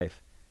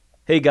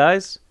Hey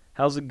guys,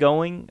 how's it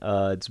going?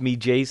 It's me,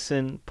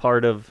 Jason,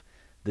 part of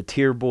the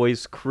Tier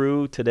Boys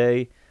crew.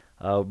 Today,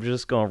 we're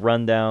just going to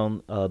run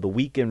down the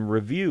weekend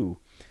review.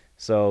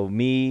 So,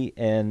 me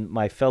and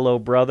my fellow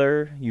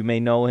brother, you may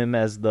know him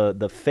as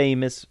the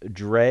famous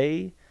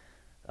Dre,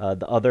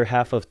 the other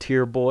half of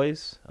Tier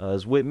Boys,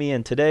 is with me.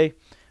 And today,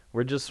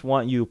 we're just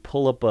want you to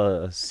pull up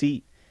a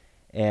seat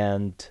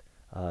and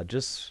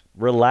just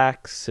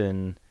relax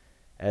and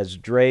as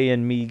Dre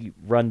and me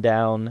run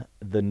down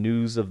the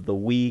news of the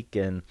week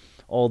and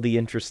all the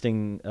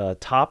interesting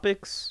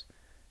topics.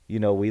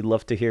 We'd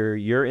love to hear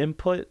your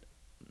input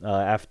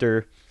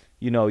after,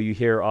 you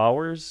hear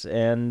ours.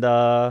 And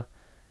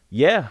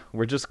yeah,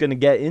 we're just going to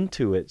get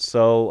into it.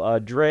 So,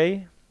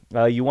 Dre,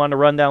 you want to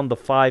run down the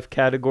five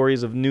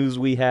categories of news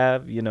we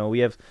have? We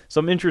have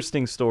some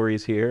interesting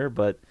stories here,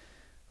 but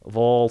of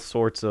all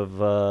sorts of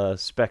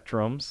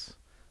spectrums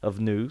of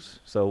news.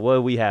 So, what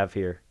do we have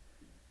here?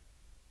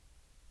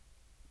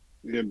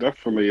 Yeah,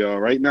 definitely.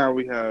 Right now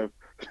we have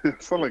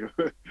sound like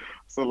a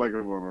sound like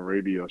I'm on a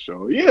radio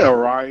show. Yeah,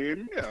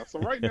 Ryan. Yeah. So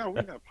right now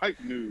we have hype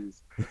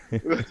news.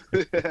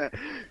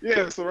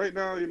 Yeah. So right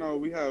now,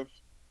 we have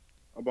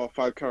about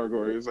five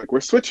categories. Like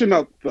we're switching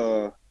up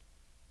the.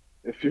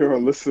 If you're a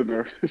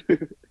listener,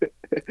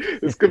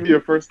 this could be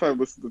your first time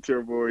listening to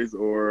Tier Boys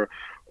or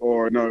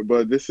no,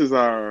 but this is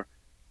our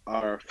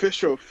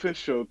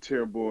official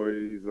Tier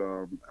Boys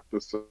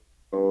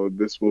episode.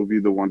 This will be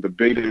the one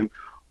debating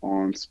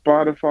on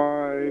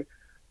Spotify,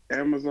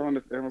 Amazon,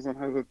 if Amazon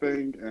has a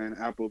thing, and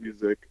Apple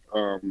Music.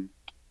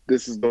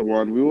 This is the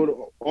one. We would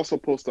also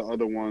post the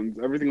other ones.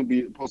 Everything will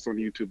be posted on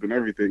YouTube and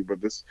everything, but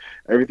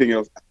everything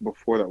else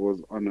before that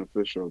was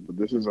unofficial. But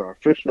this is our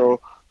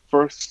official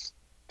first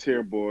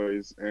tier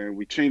boys, and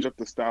we change up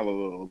the style a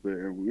little bit.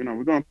 And we're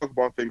going to talk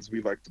about things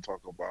we like to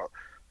talk about.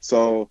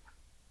 So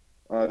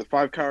the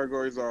five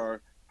categories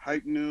are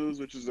hype news,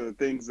 which is the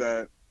things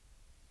that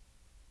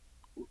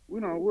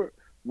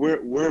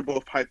we're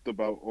both hyped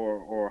about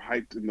or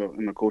hyped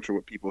in the culture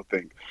what people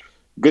think.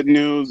 Good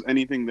news,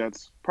 anything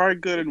that's probably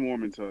good and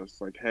warming to us,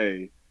 like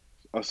hey,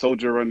 a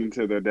soldier run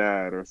into their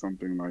dad or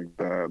something like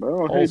that.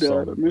 Oh, hey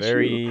dad, I Wholesome, miss you.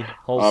 very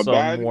wholesome,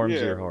 Bad, warms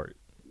yeah, your heart.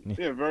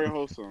 yeah, very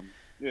wholesome.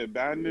 Yeah,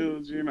 bad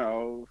news,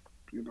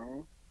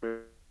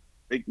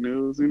 fake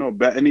news,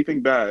 bad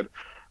anything bad,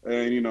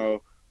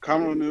 and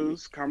common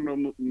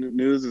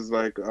news is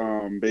like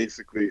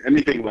basically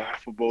anything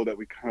laughable that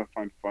we kind of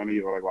find funny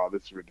or like wow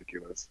this is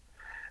ridiculous.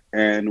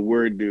 And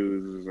weird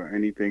news is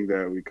anything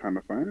that we kind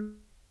of find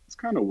it's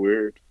kind of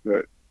weird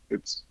that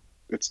it's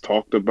it's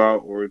talked about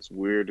or it's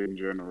weird in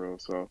general.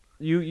 So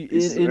In,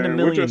 these in a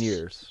and we're million just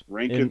years,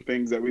 ranking in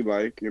things that we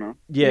like. yeah,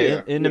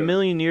 Yeah, in a yeah.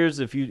 million years,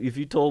 if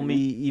you told me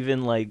Hmm.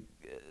 even like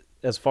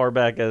as far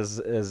back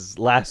as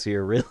last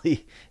year,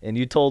 really, and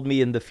you told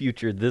me in the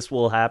future this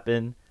will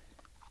happen,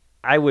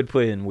 I would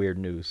put in weird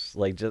news.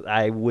 Like, just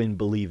I wouldn't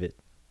believe it.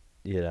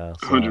 You know,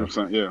 so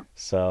 100%. Yeah,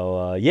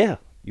 yeah,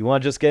 you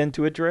want to just get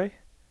into it, Dre?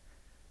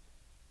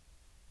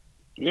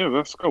 yeah.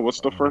 Let's go.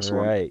 What's the All first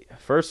one? right.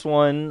 First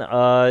one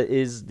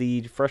is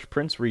the Fresh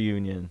Prince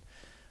reunion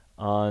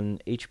on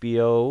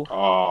HBO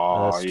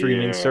Oh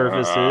streaming yeah,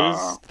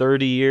 services.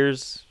 30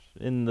 years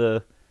in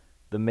the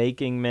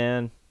making,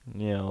 man.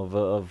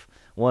 Of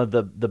one of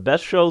the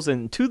best shows,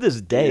 and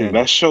yeah.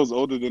 That show's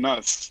older than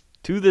us.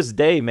 to this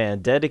day, man,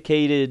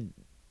 dedicated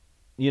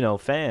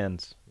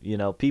fans.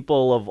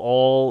 People of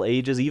all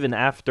ages, even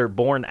after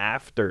born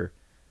after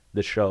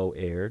the show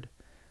aired,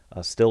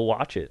 still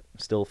watch it,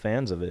 still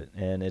fans of it,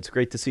 and it's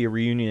great to see a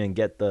reunion and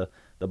get the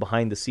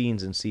behind the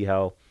scenes and see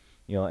how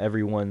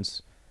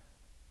everyone's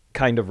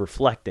kind of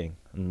reflecting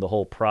in the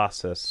whole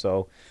process.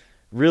 So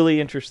really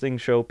interesting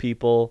show,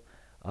 people.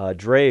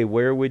 Dre,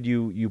 where would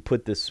you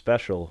put this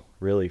special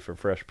really for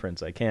Fresh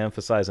Prince? I can't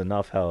emphasize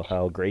enough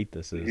how great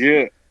this is.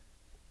 Yeah,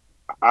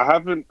 I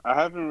haven't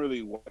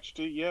really watched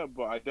it yet,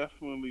 but I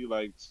definitely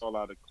like saw a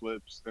lot of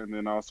clips, and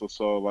then also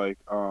saw like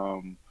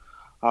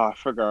I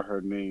forgot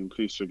her name.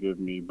 Please forgive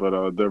me, but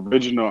the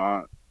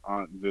original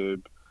Aunt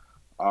Viv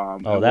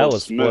Oh, and that Will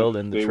was Smith, spoiled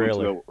in the they went to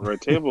trailer. the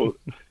red table.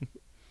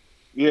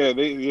 Yeah,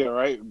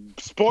 right.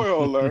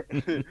 Spoiler alert.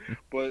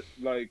 But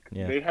like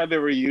Yeah. they had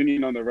their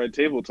reunion on the Red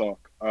Table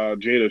Talk,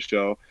 Jada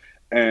show,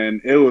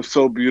 and it was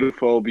so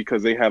beautiful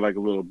because they had like a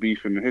little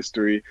beef in the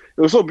history.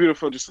 It was so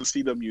beautiful just to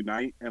see them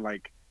unite and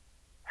like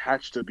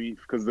hatch the beef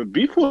because the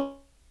beef was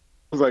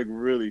like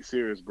really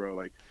serious, bro.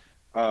 Like,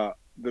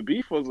 the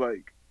beef was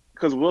like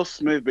because Will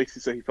Smith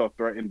basically said he felt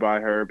threatened by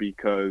her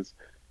because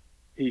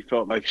he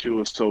felt like she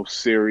was so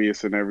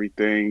serious and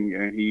everything,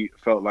 and he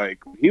felt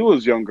like when he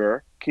was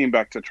younger, came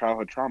back to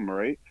childhood trauma,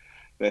 right?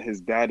 That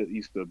his dad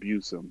used to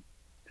abuse him.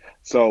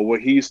 So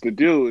what he used to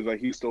do is like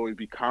he used to always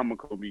be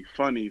comical, be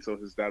funny, so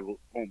his dad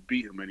won't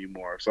beat him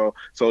anymore. So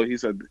he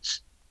said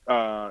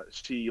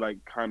she like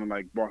kind of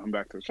like brought him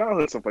back to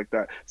childhood, stuff like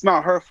that. It's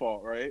not her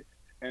fault, right?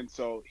 And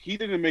so he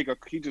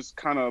just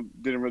kind of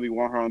didn't really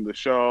want her on the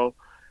show,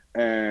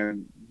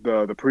 and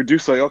the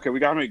producer like, okay, we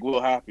gotta make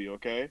Will happy,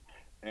 okay?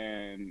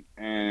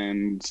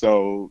 and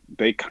so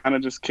they kind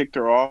of just kicked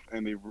her off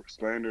and they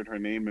slandered her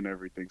name and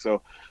everything.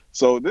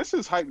 So this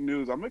is hype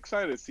news. I'm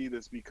excited to see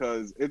this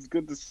because it's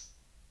good to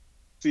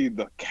see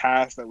the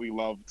cast that we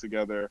love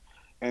together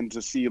and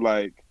to see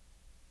like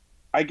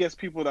I guess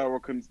people that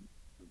were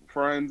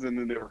friends and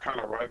then they were kind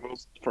of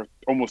rivals for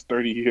almost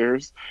 30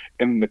 years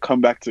and to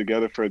come back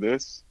together for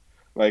this.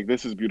 Like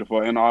this is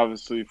beautiful and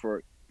obviously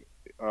for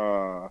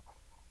uh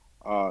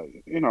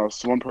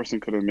so one person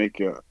couldn't make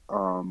it.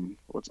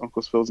 What's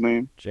Uncle Phil's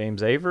name?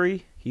 James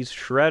Avery, he's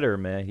Shredder,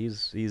 man.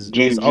 He's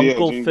James,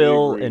 yeah, Uncle James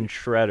Phil and Avery.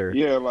 Shredder.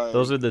 Yeah,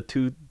 Those like are the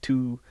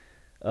two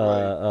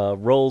right.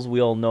 roles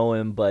we all know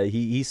him. But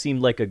he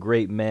seemed like a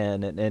great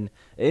man, and an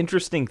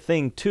interesting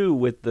thing too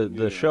with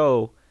the Yeah.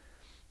 show,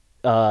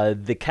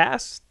 the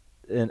cast,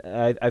 and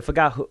I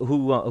forgot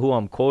who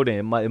I'm quoting.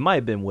 It might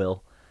have been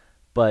Will,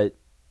 but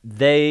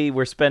they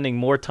were spending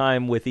more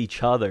time with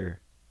each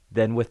other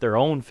than with their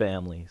own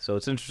family. So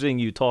it's interesting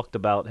you talked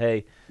about,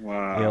 hey,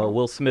 Wow.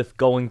 Will Smith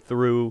going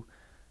through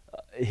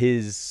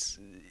his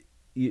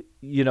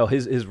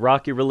his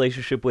rocky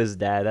relationship with his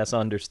dad. That's an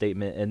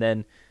understatement. And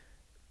then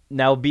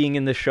now being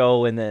in the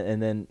show, and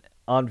then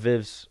Aunt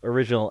Viv's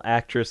original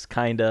actress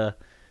kind of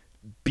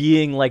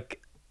being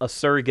like a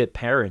surrogate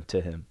parent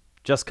to him,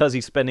 just because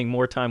he's spending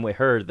more time with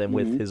her than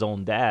with Hmm. his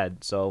own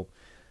dad. So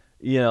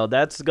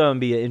that's gonna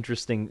be an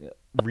interesting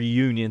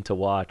reunion to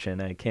watch,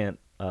 and I can't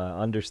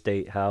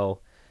understate how,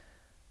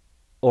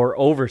 or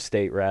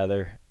overstate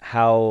rather,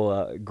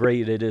 how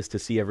great it is to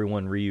see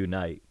everyone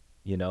reunite.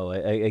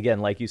 Again,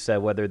 like you said,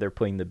 whether they're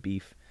putting the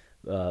beef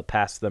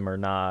past them or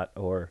not,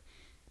 or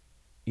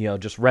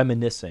just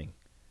reminiscing,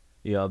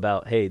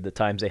 about, hey, the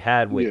times they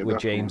had with, Yeah, with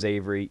James definitely.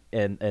 Avery,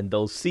 and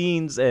those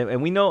scenes,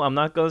 and we know I'm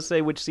not gonna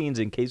say which scenes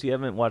in case you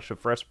haven't watched The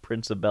Fresh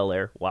Prince of Bel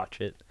Air,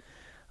 watch it.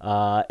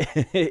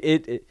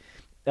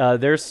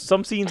 There's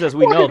some scenes, as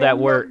we know, Wait a that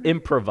were minute.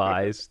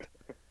 improvised,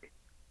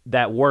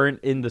 that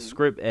weren't in the Hmm.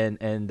 script,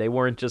 and they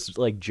weren't just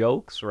like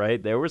jokes,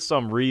 right? There were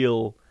some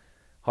real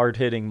hard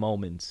hitting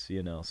moments,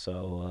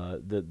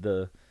 So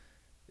the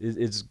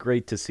it's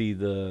great to see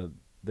the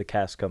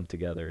cast come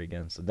together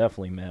again. So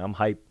definitely, man, I'm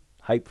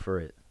hype for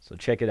it. So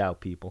check it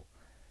out, people.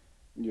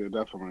 Yeah,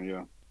 definitely.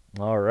 Yeah.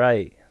 All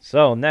right.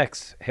 So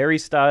next, Harry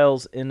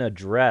Styles in a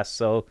dress.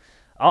 So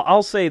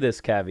I'll say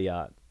this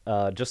caveat,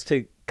 just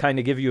to kind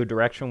of give you a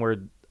direction where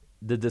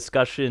the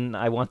discussion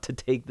I want to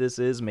take this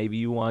is. Maybe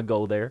you want to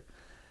go there.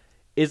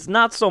 It's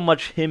not so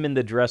much him in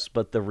the dress,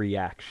 but the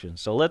reaction.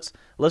 So let's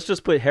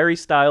just put Harry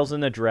Styles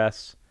in a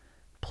dress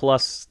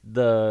plus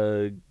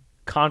the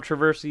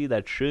controversy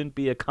that shouldn't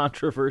be a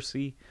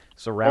controversy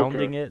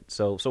Okay. surrounding it.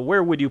 So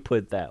where would you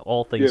put that,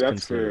 all Yeah, things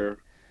that's considered? fair.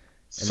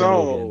 And then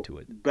we'll get So into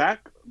it.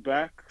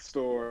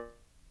 backstory,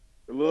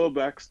 a little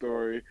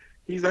backstory.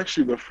 He's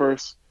actually the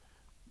first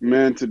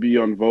man to be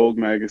on Vogue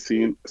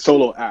magazine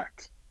solo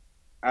act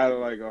out of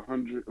like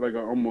 100, like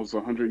almost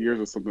 100 years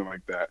or something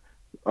like that.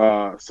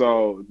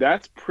 So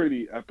that's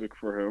pretty epic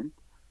for him.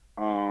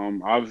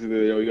 Obviously,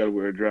 you gotta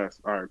wear a dress.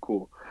 All right,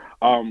 cool.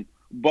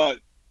 But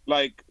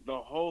like the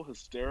whole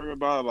hysteria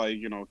about like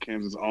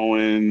Kansas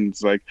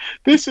Owens, like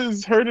this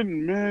is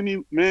hurting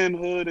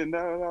manhood and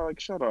that, like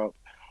shut up.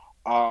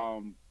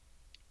 Um,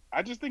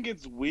 I just think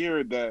it's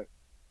weird that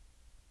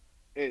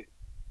it.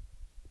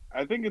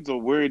 I think it's a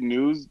weird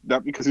news,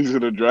 not because he's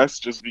in a dress,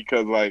 just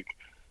because like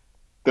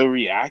the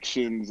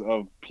reactions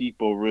of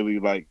people really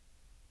like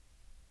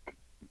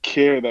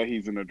care that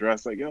he's in a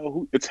dress. Like,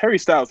 yo, it's Harry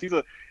Styles. He's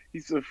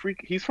a freak.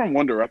 He's from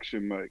One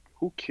Direction. Like,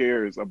 who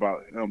cares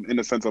about him in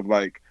the sense of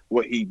like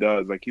what he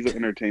does? Like, he's an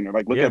entertainer.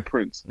 Like, look Yeah. at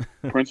Prince.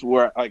 Prince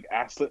wore like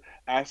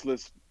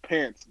assless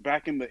pants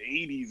back in the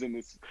 '80s, and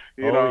this,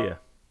 you Oh yeah.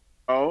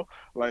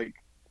 like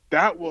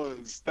that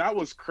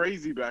was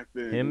crazy back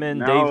then. Him And and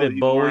now David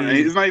he's wearing.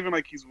 Bowie. It's not even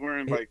like he's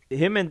wearing like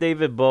Him and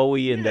David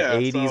Bowie in the yeah.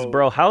 '80s, So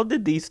bro. How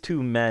did these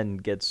two men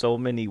get so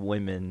many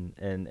women,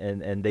 and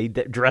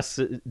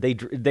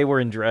they were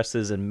in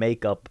dresses and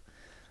makeup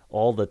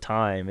all the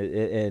time,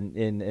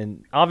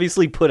 and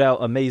obviously put out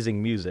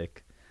amazing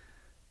music,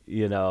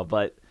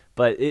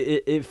 but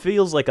it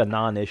feels like a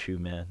non-issue,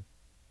 man.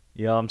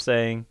 You know what I'm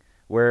saying?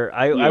 Where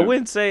I yeah,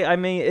 wouldn't say, I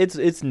mean,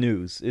 it's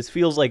news. It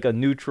feels like a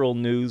neutral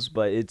news,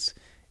 but it's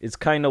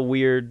kind of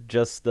weird,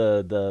 just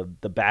the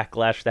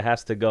backlash that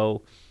has to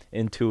go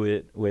into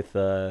it with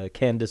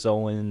Candace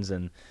Owens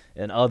and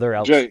other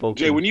Jay,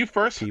 outspoken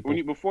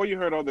people. before you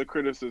heard all the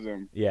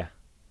criticism, Yeah.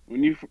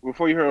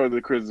 before you heard all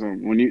the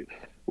criticism, when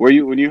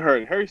you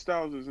heard Harry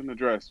Styles is in the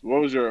dress,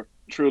 what was your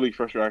truly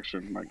first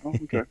reaction? Like, oh,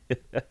 okay.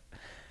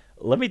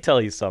 Let me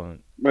tell you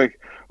something. Like,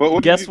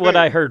 what did you Guess what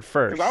I think? heard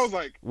Because I was first?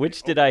 like,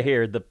 Which did I okay,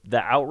 hear? The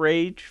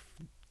outrage,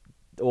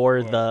 or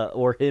what?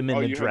 or him in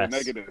Oh, the you heard the dress?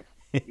 negative.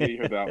 Yeah, you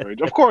heard the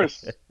outrage. Of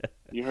course,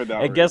 you heard the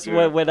And outrage. guess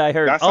Yeah, what I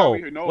heard? that's how we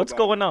Oh, know what's about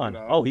going it. on?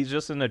 Oh, he's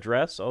just in a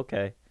dress?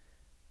 Okay.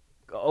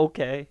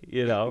 Okay.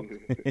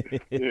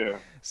 Yeah,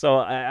 So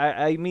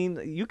I mean,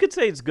 you could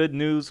say it's good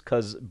news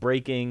because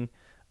breaking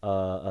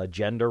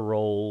gender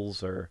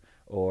roles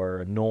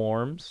or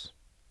norms,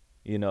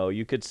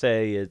 You could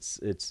say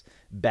it's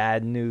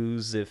bad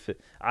news.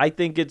 I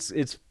think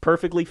it's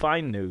perfectly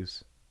fine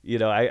news.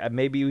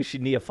 Maybe we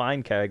should need a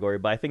fine category,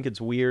 but I think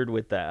it's weird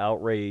with the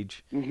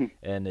outrage, Hmm.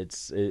 and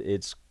it's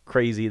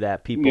crazy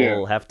that Yeah,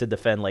 people have to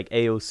defend like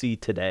AOC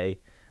today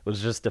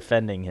was just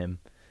defending him.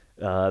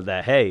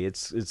 That hey,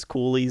 it's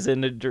cool he's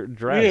in a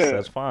dress. yeah.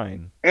 That's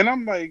fine. And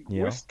I'm like,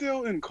 You we're know.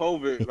 still in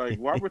COVID. Like,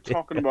 why we're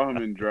talking about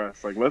him in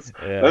dress? Like, let's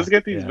Yeah,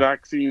 get these yeah.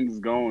 vaccines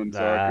going so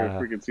I could Ah,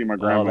 freaking see my oh,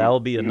 grandma.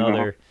 that'll be You know?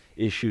 another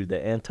issue. The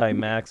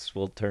anti-max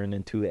will turn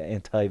into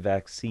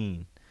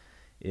anti-vaccine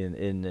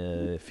in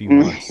a few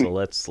months. So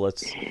let's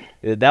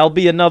that'll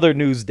be another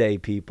news day,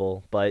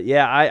 people. But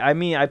yeah, I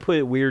mean I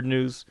put weird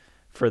news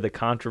for the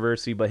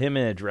controversy, but him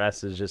in a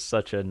dress is just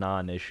such a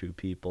non-issue,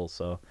 people.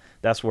 So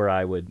that's where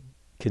I would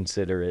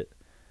consider it.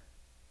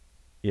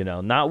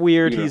 Not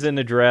weird. Yeah. He's in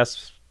a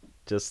dress.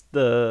 Just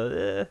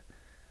the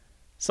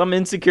some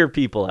insecure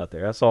people out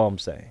there. That's all I'm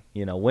saying.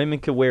 Women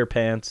could wear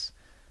pants,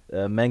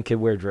 men could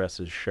wear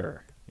dresses.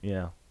 Sure.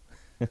 Yeah.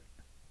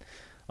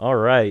 All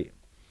right.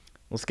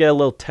 Let's get a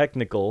little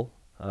technical.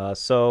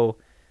 So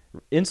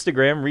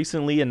Instagram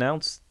recently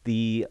announced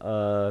the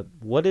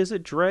what is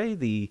it, Dre?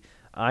 The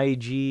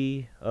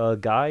IG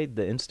guide,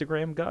 the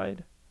Instagram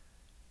guide.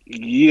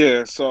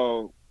 Yeah.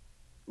 So,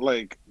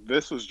 like,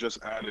 this was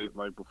just added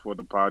like before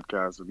the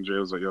podcast, and Jay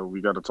was like, "Yo,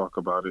 we got to talk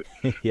about it."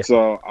 Yeah.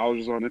 So I was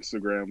just on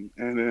Instagram,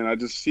 and then I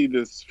just see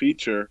this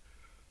feature,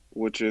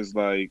 which is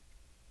like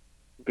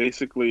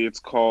basically it's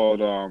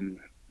called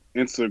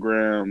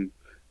Instagram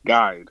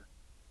Guide,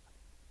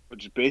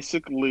 which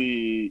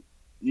basically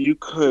you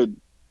could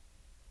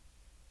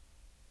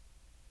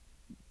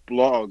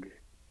blog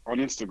on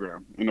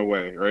Instagram in a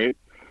way, right?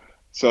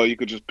 So you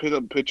could just put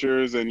up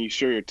pictures and you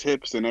share your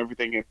tips and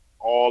everything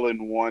all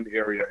in one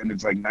area, and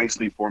it's like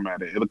nicely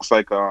formatted. It looks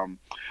like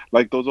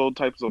those old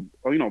types of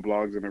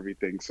blogs and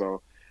everything.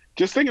 So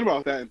just thinking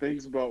about that and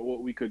thinking about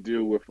what we could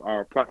do with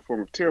our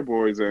platform of Tier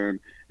Boys, and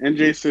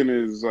Jason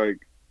is like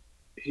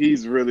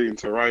he's really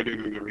into writing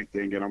and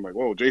everything, and I'm like,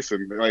 whoa,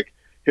 Jason, like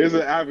here's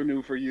an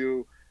avenue for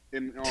you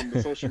in on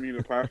the social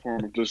media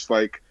platform of just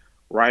like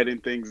writing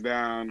things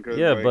down because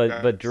Yeah, like but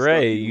that's stuff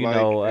Dre, you like,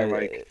 and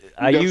like you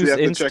I definitely use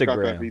have to check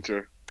out that Instagram.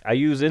 feature.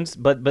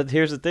 But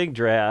here's the thing,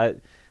 Dre.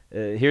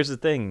 Here's the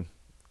thing.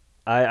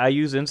 I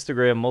use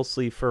Instagram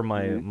mostly for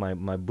Hmm.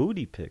 my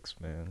booty pics,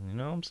 man. You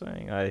know what I'm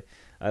saying?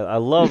 I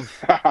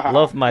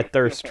love my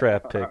thirst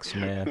trap pics,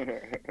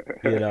 man.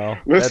 Listen,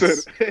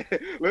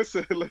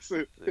 That's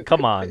listen.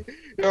 come on.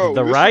 Yo,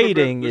 The this should have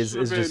been. writing This is should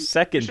have is just been.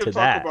 We second should to have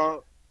talked that.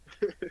 about.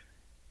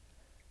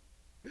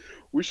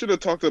 We should have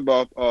talked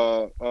about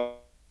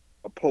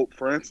Pope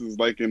Francis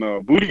like in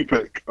a booty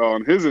pic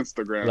on his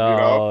Instagram.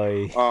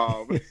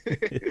 Oh,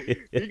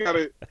 He got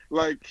it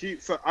like he.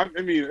 So I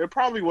mean, it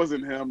probably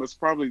wasn't him. It's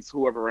probably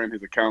whoever ran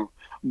his account.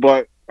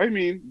 But I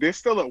mean, there's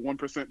still a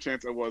 1%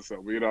 chance it was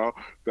him.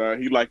 That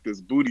he liked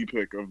this booty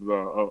pic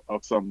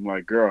of some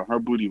like girl. Her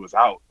booty was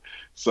out.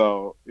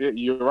 So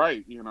you're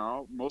right.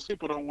 Most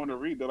people don't want to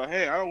read. They're like,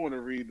 hey, I don't want to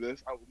read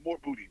this. I want more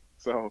booty.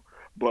 So,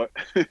 but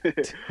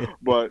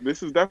but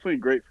this is definitely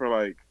great for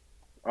like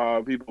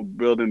people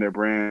building their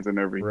brands and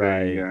everything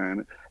right,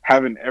 and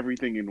having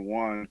everything in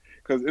one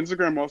because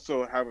Instagram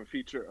also have a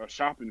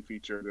shopping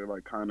feature. They're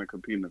like kind of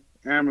competing with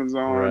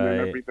Amazon and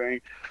right. everything,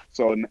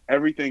 so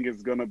everything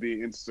is gonna be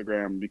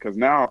Instagram because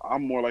now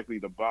I'm more likely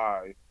to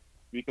buy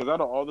because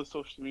out of all the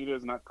social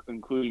medias, not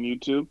including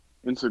YouTube,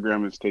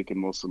 Instagram is taking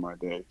most of my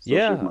day,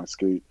 especially with Yeah, my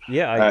skate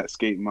yeah. at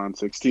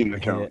SkateMon16 I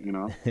account.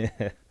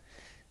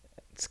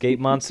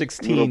 Skatemon Little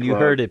 16. You plug.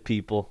 heard it,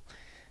 people.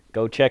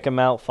 Go check him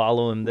out.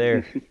 Follow him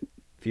there.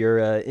 If you're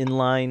an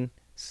inline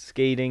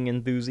skating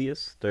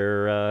enthusiast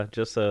or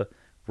just a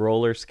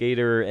roller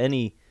skater or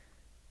any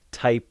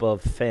type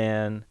of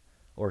fan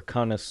or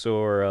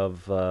connoisseur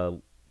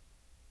of,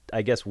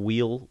 I guess,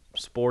 wheel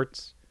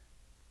sports,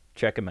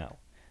 check him out.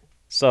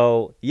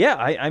 So, yeah,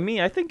 I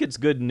mean, I think it's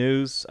good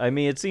news. I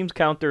mean, it seems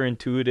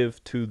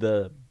counterintuitive to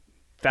the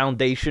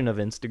foundation of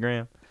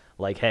Instagram.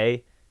 Like,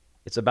 hey,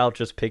 it's about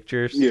just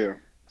pictures. Yeah,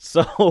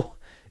 So,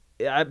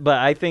 but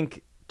I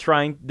think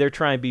they're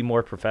trying to be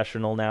more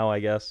professional now, I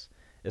guess,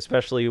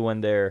 especially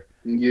when they're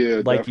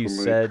yeah, like you definitely.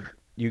 said,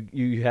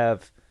 you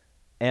have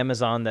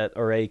Amazon that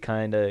already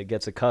kind of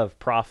gets a cut of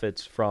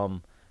profits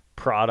from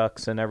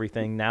products and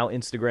everything. Now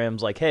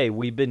Instagram's like, hey,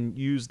 we've been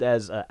used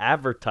as an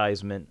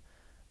advertisement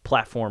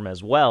platform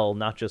as well,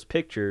 not just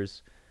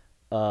pictures.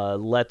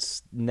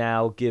 Let's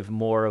now give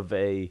more of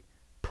a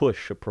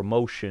push, a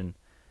promotion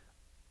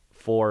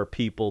for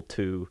people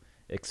to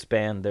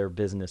expand their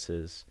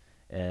businesses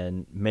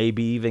and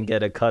maybe even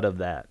get a cut of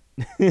that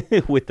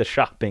with the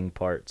shopping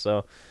part.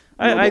 So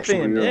No, I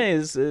think definitely,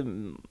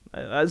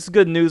 yeah. it's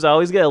good news. I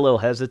always get a little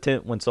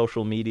hesitant when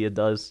social media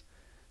does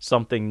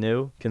something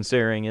new,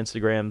 considering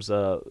Instagram's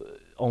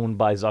owned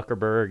by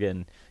Zuckerberg,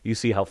 and you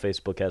see how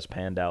Facebook has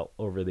panned out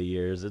over the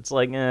years. It's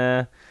like, eh.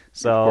 Of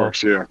So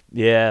course, yeah.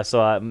 yeah,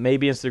 so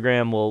maybe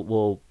Instagram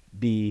will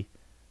be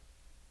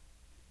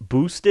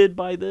boosted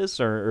by this,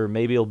 or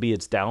maybe it'll be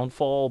its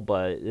downfall.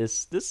 But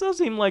this does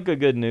seem like a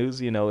good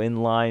news, in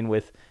line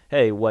with,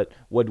 hey, what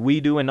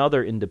we do and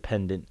other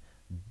independent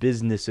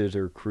businesses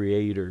or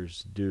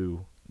creators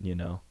do,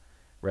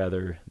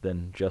 rather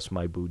than just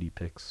my booty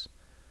pics.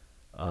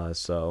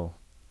 So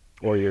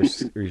or your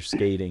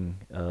skating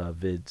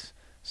vids.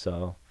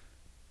 So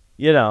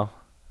you know,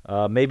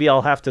 maybe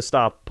I'll have to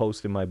stop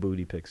posting my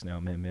booty pics now,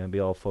 man. Maybe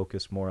I'll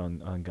focus more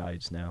on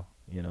guides now.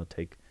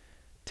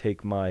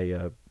 Take my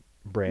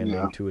Yeah.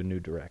 branding to a new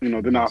You know,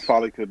 direction. then I Yes.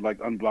 finally could like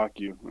unblock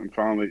you and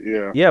finally,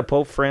 yeah. Yeah,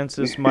 Pope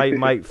Francis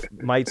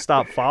might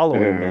stop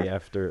following Yeah. me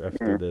after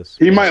Yeah. this,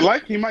 He but might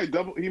like. he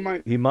He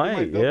might.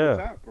 might double Yeah.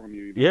 tap on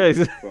you. You Yeah. know.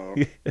 So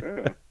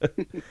yeah.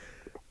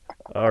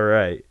 All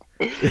right.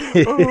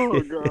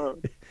 Oh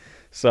God.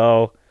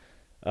 So,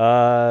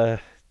 uh,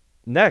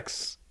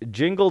 next,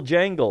 Jingle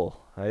Jangle.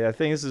 I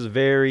think this is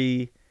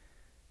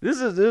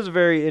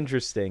very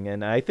interesting,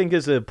 and I think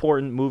it's an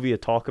important movie to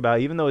talk about.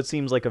 Even though it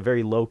seems like a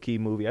very low key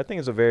movie, I think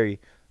it's a very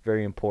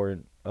very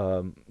important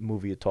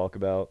movie to talk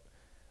about.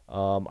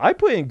 I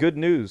put in good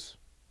news.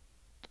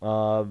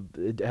 Uh,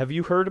 have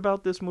you heard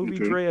about this movie, Okay.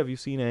 Dre? Have you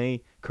seen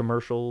any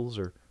commercials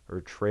or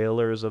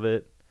trailers of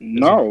it?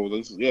 This is No,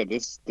 this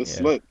yeah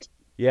slipped.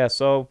 yeah.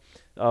 So,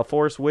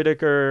 Forrest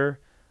Whitaker,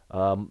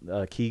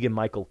 Keegan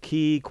Michael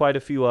Key, quite a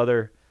few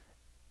other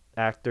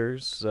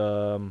actors.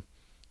 Are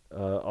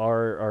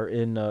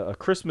in a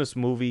Christmas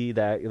movie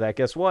that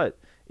guess what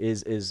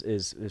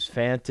is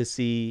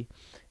fantasy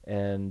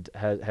and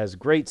has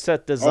great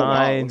set Oh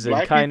wow, with designs and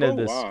black kind of people.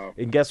 this, Wow.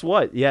 and guess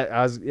what,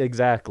 yeah,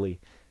 exactly,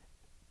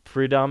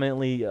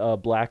 predominantly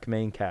black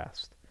main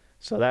cast.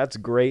 So that's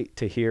great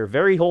to hear,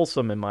 very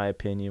wholesome in my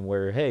opinion,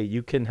 where hey,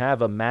 you can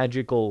have a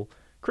magical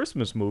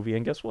Christmas movie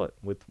and guess what,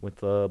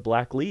 with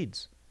black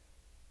leads,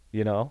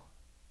 you know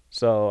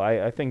so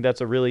I think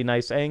that's a really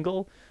nice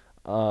angle.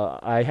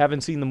 I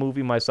haven't seen the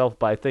movie myself,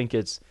 but I think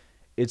it's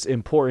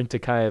important to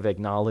kind of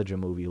acknowledge a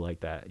movie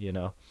like that,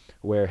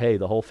 where hey,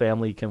 the whole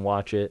family can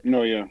watch it.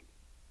 No, yeah.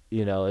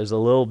 There's a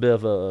little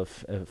bit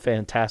of a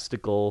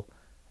fantastical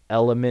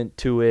element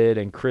to it,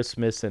 and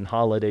Christmas and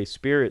holiday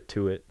spirit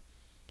to it,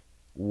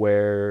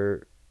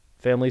 where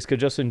families could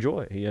just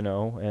enjoy,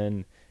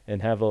 and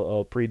have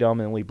a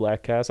predominantly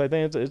black cast. I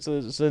think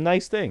it's a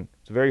nice thing.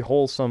 It's a very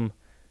wholesome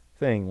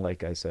thing,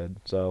 like I said.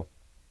 So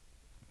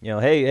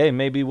hey,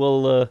 maybe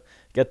we'll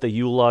get the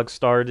U log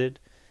started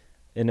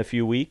in a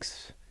few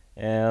weeks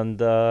and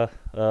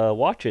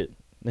watch it.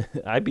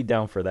 I'd be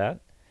down for that.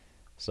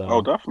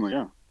 Oh, So, definitely,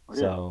 yeah. Oh,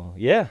 yeah.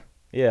 yeah,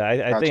 yeah. I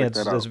Gotta think check it's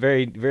that it's out.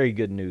 very very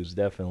good news,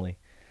 definitely.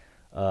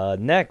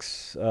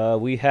 Next,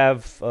 we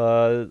have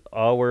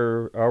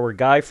our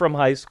guy from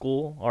high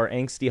school, our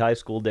angsty high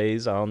school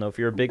days. I don't know if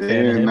you're a big fan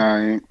Day of and him.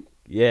 night,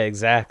 Yeah, I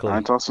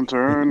exactly. toss and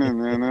turn,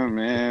 and then a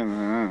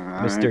man.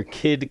 Mr.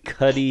 Kid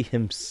Cudi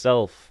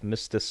himself,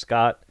 Mr.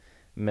 Scott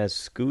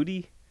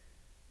Mescudi.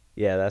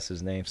 Yeah, that's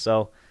his name.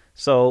 So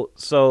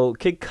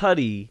Kid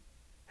Cudi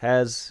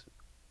has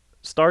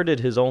started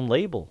his own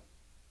label,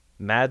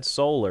 Mad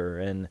Solar,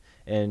 and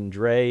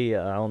Dre.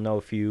 I don't know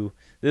if you.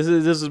 This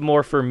is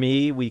more for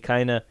me. We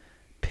kind of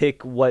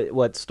pick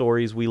what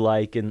stories we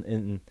like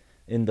in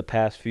the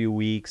past few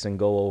weeks and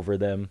go over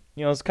them.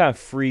 It's kind of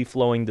free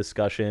flowing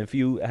discussion. If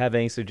you have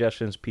any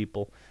suggestions,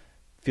 people,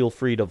 feel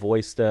free to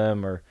voice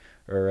them, or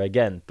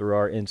again through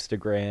our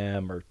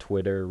Instagram or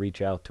Twitter,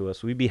 reach out to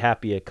us. We'd be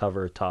happy to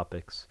cover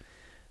topics.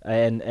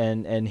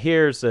 And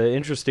here's an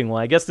interesting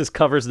one. I guess this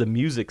covers the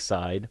music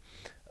side.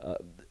 Uh,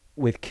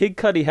 with Kid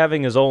Cudi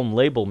having his own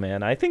label,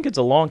 man, I think it's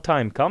a long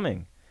time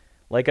coming.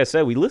 Like I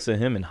said, we listened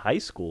to him in high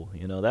school.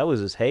 That was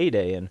his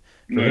heyday, and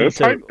for No, him it's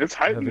hype. to It's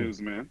hype have a,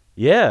 news, man.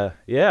 yeah,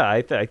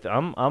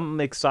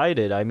 I'm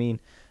excited. I mean,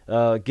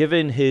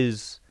 given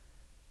his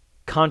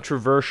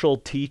controversial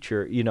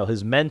teacher,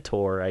 his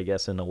mentor, I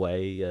guess in a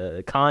way,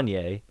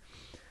 Kanye,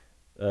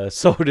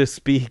 so to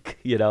speak,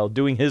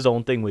 doing his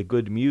own thing with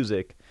good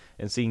music,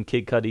 and seeing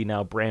Kid Cudi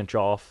now branch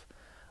off.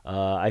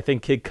 I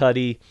think Kid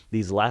Cudi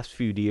these last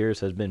few years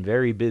has been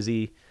very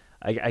busy.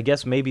 I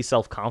guess maybe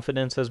self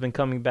confidence has been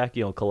coming back.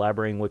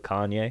 Collaborating with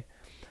Kanye.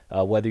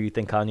 Whether you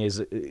think Kanye's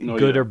a No, good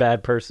yeah. or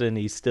bad person,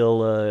 he's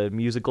still a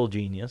musical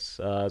genius.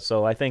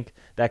 So I think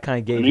that kind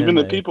of And gave even him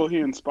the a people he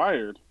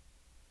inspired,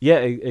 yeah,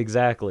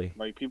 exactly.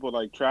 like people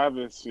like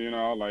Travis,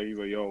 like he's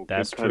like, yo, Kid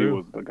That's Cudi true.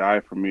 was the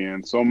guy for me,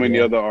 and so many Yeah,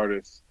 other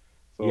artists.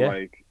 So yeah,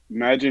 like,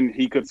 imagine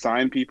he could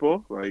sign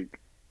people, like,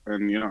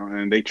 and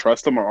and they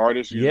trust him, or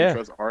artists usually yeah.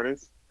 trust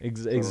artists.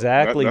 So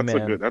Exactly, that's a man.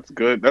 good. That's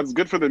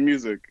good for the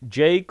music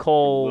J.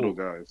 for the little Cole,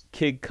 guys.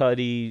 Kid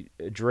Cudi,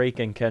 Drake,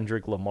 and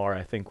Kendrick Lamar,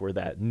 I think were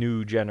that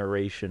new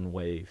generation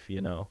wave,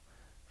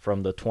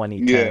 from the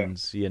Yeah,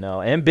 2010s,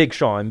 and Big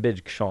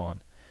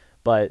Sean.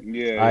 But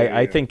yeah,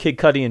 I yeah, think Kid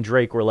Cudi and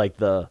Drake were like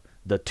the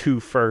two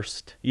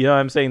first, what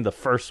I'm saying, the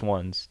first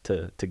ones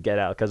to get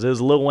out, because it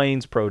was Lil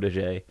Wayne's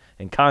protege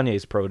and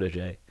Kanye's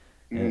protege,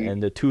 yeah.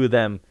 and the two of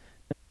them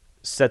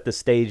set the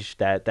stage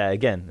that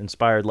again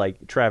inspired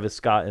like Travis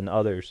Scott and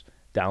others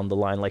down the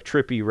line. Like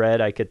Trippy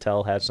Red, I could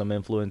tell had some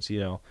influence.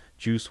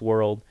 Juice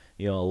World.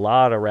 A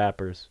lot of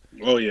rappers,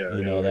 Oh yeah,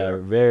 yeah, that yeah. are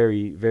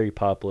very, very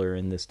popular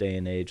in this day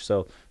and age.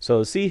 So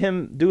see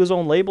him do his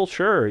own label,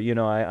 sure.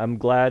 I'm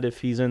glad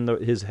if he's in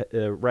his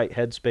right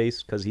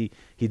headspace because he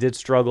did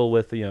struggle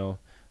with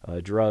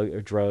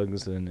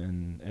drugs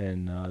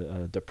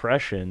and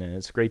depression, and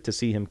it's great to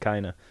see him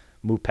kind of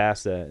move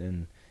past that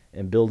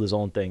and build his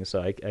own thing.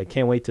 So I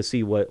can't wait to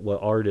see what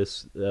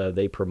artists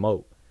they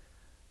promote,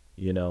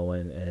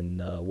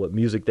 and what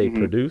music they Hmm.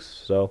 produce.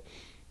 So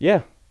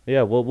yeah,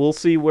 yeah, we'll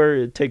see where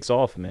it takes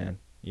off, man.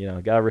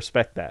 Gotta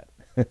respect that.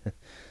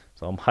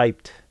 So I'm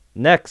hyped.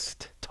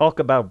 Next, talk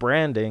about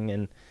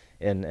branding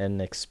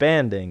and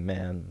expanding,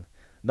 man.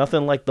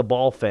 Nothing like the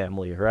Ball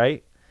family,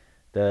 right?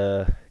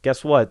 The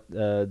Guess what?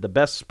 The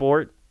best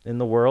sport in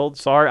the world.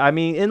 Sorry, I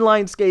mean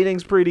inline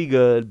skating's pretty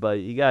good, but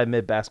you gotta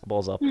admit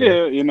basketball's up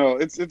there. Yeah,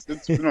 it's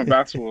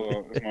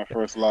basketball is my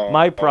first love.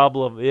 My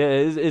problem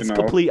is You it's know,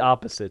 complete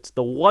opposites.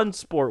 The one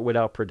sport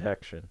without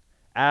protection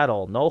at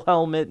all. No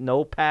helmet,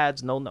 no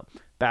pads, no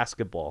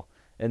basketball.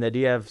 And then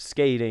you have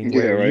skating yeah,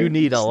 where you right.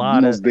 need a It's the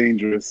lot of. most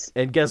dangerous.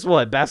 And guess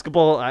what?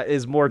 Basketball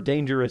is more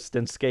dangerous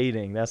than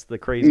skating. That's the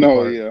crazy No,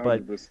 part. yeah,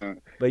 But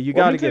 100%. but you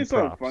Well, let got me to tell you give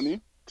something props.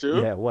 funny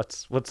too. Yeah.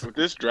 What's With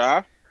this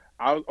draft,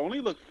 I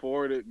only look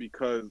forward to it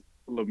because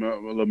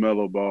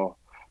Lamelo Ball,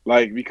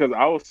 like because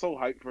I was so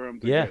hyped for him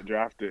to yeah. get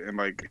drafted, and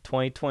The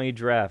 2020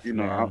 draft,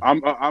 man,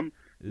 I'm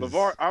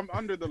Levar. is I'm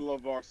under the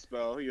Levar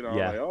spell,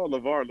 yeah. like oh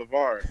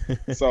Levar.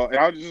 So and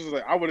I was just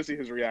like I want to see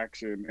his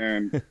reaction,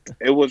 and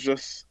it was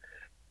just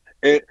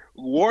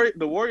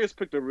the Warriors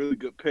picked a really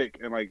good pick,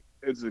 and like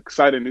it's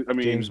exciting. I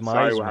James mean,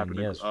 sorry what Wiseman, happened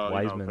yes, to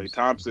Clay Wiseman's.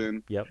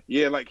 Thompson. Yep.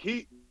 Yeah, like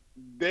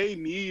they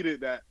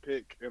needed that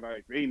pick, and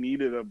like they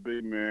needed a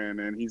big man,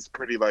 and he's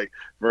pretty like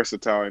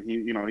versatile, and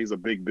he's a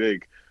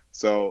big.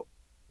 So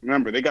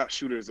remember they got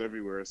shooters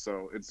everywhere,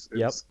 so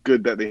Yep. it's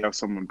good that they have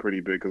someone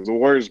pretty big because the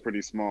Warriors are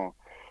pretty small.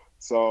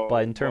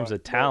 But So, in terms but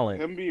of but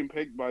talent, him being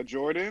picked by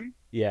Jordan,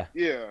 yeah.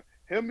 yeah,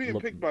 him being Le-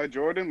 picked by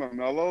Jordan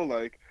Lamelo,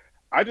 like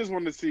I just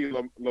want to see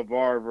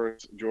Lavar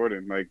versus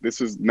Jordan. Like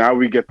this is now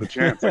we get the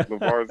chance. Like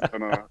Lavar's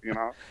gonna,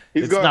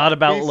 he's it's gonna not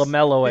about he's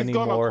Lamelo he's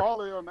gonna anymore.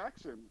 call it on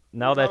action.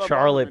 Now It's that not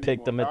about him Charlotte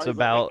picked anymore. him, Now it's he's like,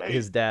 about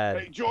his dad.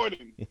 hey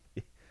Jordan,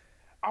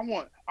 I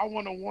want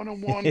a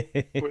 1-on-1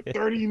 for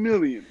 30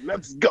 million.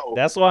 Let's go.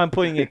 That's why I'm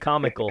putting it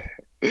comical.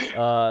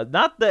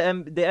 Not the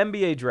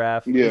NBA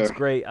draft. Yeah, It's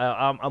great.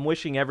 I'm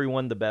wishing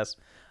everyone the best,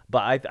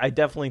 but I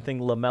definitely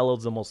think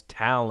Lamelo's the most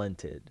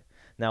talented.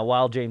 Now,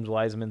 while James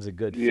Wiseman's a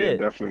good yeah, fit,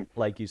 definitely.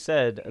 like you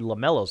said,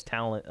 Lamelo's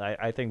talent.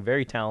 I think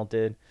very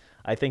talented.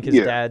 I think his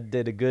Yeah, dad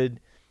did a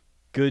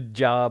good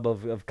job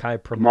of kind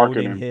of promoting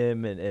marketing.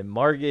 him and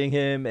marketing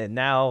him, and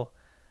now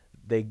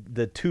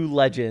the two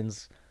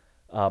legends,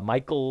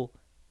 Michael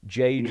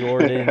J.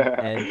 Jordan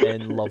and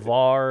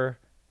LeVar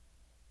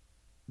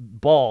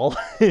Ball,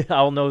 I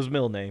don't know his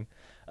middle name,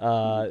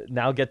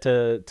 now get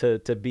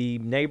to be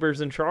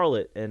neighbors in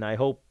Charlotte, and I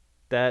hope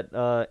that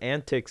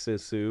antics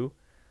ensue.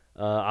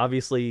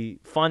 Obviously,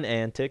 fun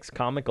antics,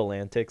 comical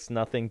antics,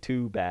 nothing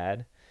too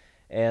bad,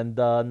 and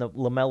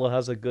Lamelo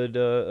has a good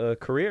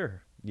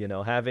career.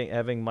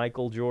 Having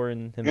Michael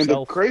Jordan And the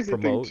himself crazy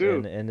thing promote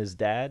too, and his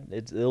dad,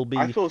 it'll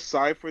I be feel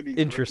sorry for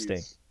these interesting.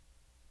 rookies.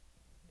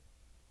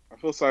 I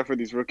feel sorry for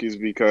these rookies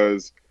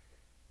because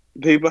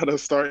they about to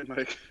start in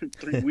like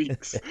 3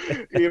 weeks.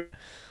 You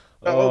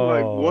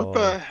like what Oh,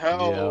 the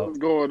hell yep, is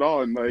going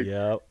on?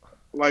 yep,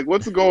 Like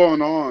what's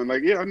going on?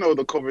 Like, yeah, I know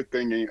the COVID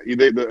thing, the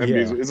NBA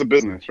yeah, is a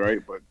business, right?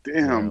 But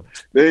yeah. damn,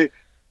 they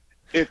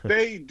if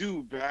they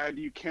do bad,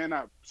 you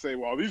cannot say,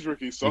 "Well, these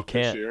rookies You suck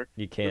this can't, year."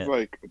 you It's can't.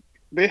 like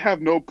they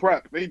have no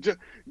prep.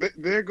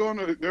 They're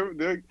gonna they're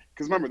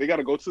because remember they got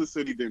to go to the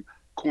city, then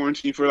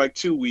quarantine for like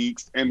 2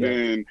 weeks, and Yep,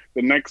 then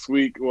the next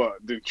week, what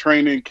the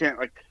training can't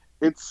like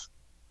it's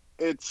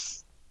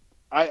it's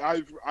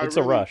I it's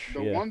a really rush.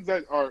 the Yeah, ones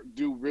that are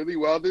do really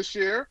well this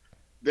year,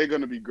 they're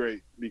gonna be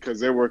great because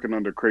they're working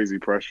under crazy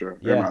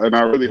pressure, and yeah,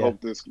 I really yeah.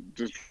 hope this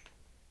just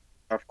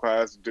draft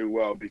class do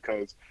well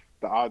because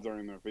the odds are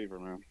in their favor,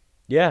 man.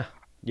 Yeah,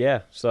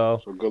 yeah.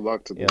 So So good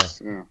luck to yeah,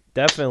 this. Yeah,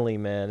 definitely,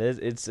 man.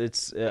 It's.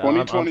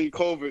 I'm 2020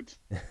 COVID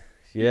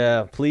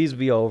yeah. season. Please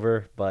be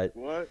over, but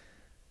What?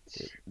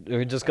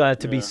 we're just gonna have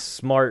to be Yeah.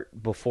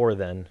 smart before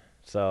then.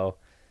 So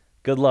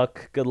good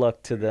luck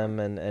to Yeah. them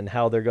and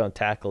how they're gonna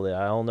tackle it.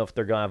 I don't know if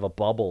they're gonna have a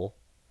bubble.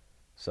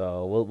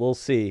 So we'll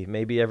see.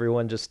 Maybe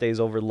everyone just stays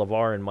over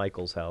Lavar and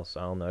Michael's house.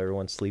 I don't know.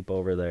 Everyone sleep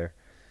over there.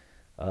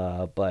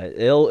 But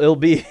it'll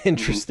be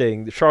Hmm.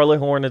 interesting. The Charlotte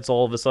Hornets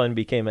all of a sudden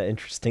became an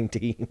interesting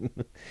team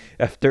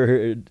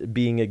after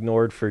being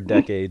ignored for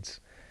decades,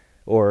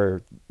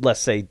 or let's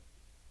say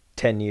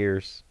 10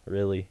 years,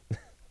 really.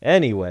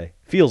 Anyway,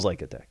 feels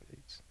like a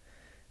decades.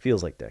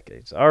 Feels like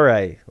decades. All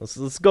right,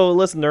 let's go.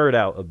 Let's nerd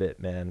out a bit,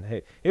 man.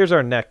 Hey, here's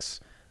our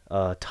next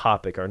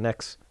topic. Our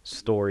next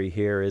story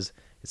here is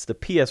it's the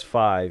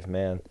PS5,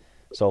 man.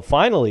 So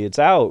finally, it's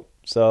out.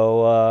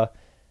 So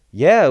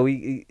yeah,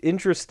 we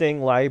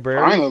interesting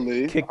library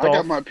Finally, kicked I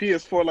got my off.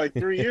 PS4 like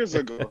 3 years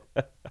ago.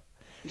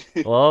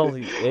 Well,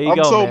 there you I'm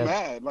go, so man.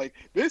 mad. Like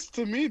this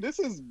to me, this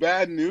is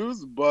bad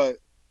news, but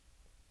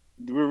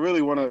we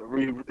really want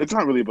to. It's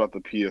not really about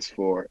the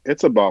PS4.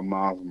 It's about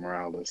Miles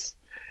Morales.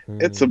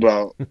 It's Hmm.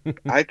 about.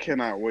 I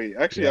cannot wait.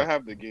 Actually, I Yep.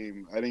 have the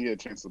game. I didn't get a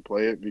chance to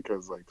play it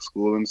because like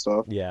school and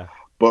stuff. Yeah.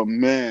 But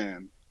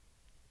man,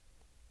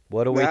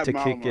 What a way that to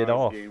Miles kick it Morales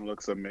off. game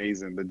looks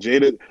amazing. The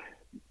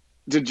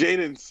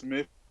Jaden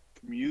Smith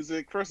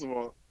music. First of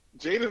all,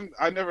 Jaden.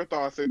 I never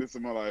thought I'd say this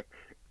in my life.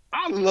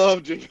 I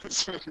love Jaden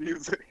Smith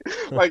music.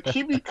 Like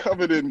he be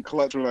coming in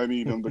clutch when I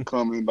need him to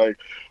come in.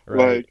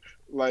 Right.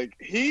 Like,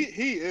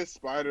 he is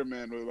Spider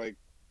Man. Like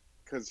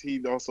because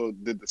he also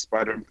did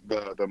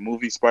the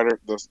movie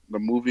the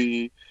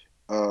movie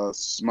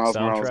Miles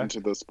Morales Soundtrack. into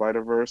the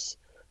Spider Verse.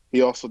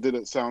 He also did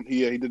it sound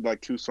he did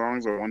like two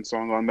songs or one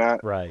song on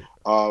that. Right.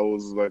 It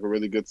was like a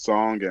really good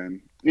song,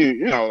 and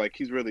you know like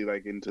he's really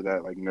like into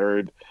that like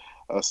nerd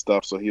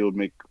stuff. So he would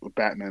make a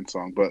Batman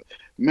song. But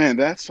man,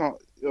 that song,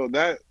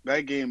 that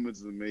game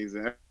was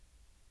amazing.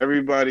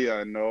 Everybody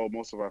I know,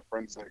 most of our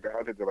friends that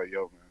got it, they're like,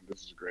 "Yo, man,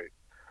 this is great."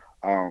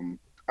 Um,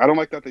 I don't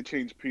like that they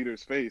changed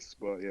Peter's face,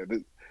 but yeah,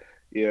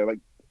 yeah, like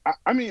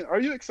I mean, are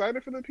you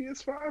excited for the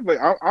PS5? Like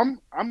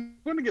I'm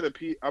gonna get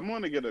a I'm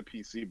gonna get a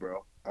PC,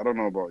 bro. I don't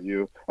know about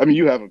you. I mean,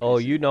 you have a Oh, PC,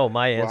 you know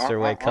my but answer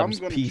when it I'm comes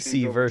gonna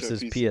change PC over to versus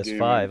PC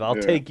gaming. PS5. I'll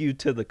Yeah, take you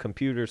to the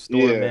computer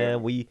store, yeah.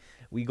 man. We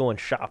going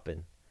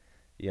shopping.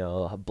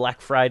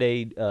 Black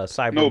Friday,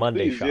 Cyber No,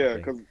 Monday please, yeah, shopping.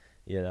 because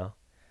You know,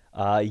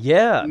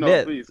 yeah, no,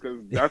 man. please, because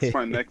that's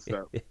my next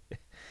step.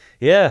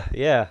 Yeah,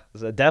 yeah,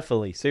 so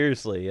definitely,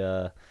 seriously.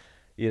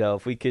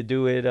 If we could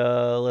do it,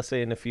 let's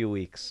say in a few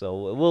weeks.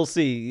 So we'll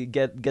see.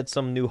 Get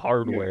some new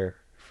Yeah. hardware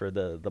for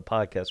the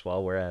podcast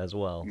while we're at as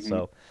well. Hmm.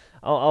 So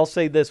I'll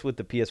say this with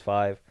the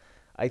PS5,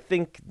 I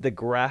think the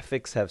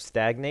graphics have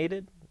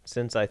stagnated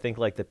since I think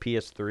like the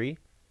PS3,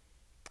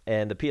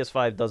 and the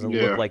PS5 doesn't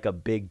look Yeah. like a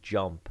big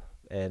jump.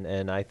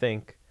 And I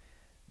think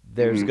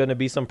there's Hmm. going to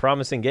be some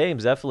promising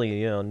games.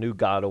 Definitely, new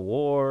God of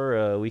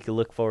War. We could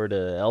look forward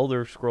to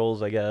Elder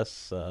Scrolls, I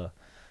guess.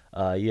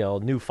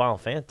 New Final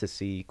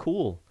Fantasy.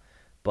 Cool,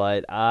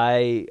 but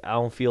I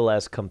don't feel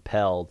as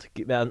compelled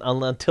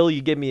until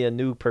you give me a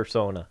new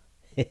Persona,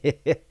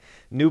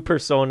 new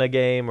Persona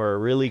game or a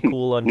really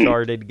cool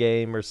Uncharted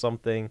game or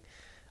something.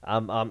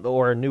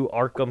 Or a new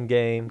Arkham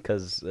game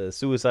because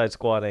Suicide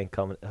Squad ain't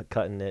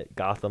cutting it.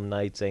 Gotham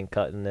Knights ain't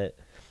cutting it.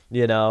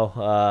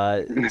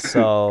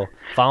 So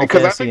Final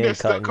Because I Fantasy think they're ain't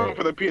still cutting coming it.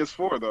 for the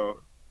PS4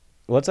 though.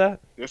 What's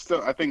that? They're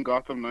still. I think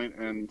Gotham Knight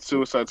and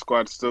Suicide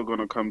Squad's still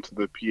gonna come to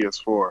the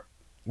PS4.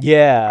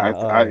 Yeah,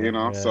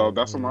 So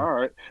that's what I'm yeah, all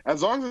right.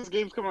 As long as this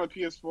game's coming on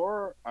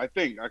PS4, I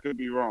think I could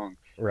be wrong.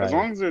 As right.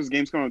 long as there's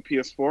games coming on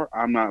PS4,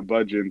 I'm not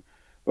budging.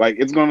 Like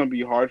it's gonna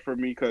be hard for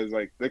me because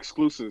like the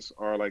exclusives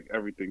are like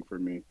everything for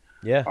me.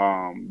 Yeah,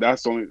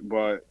 That's the only.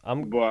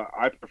 I'm But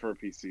I prefer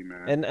PC,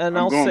 man. and I'm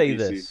I'll going say PC.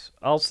 this.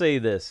 I'll say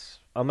this.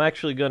 I'm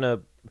actually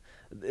gonna.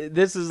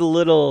 This is a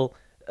little.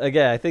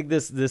 Again, I think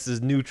this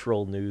is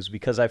neutral news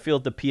because I feel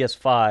at the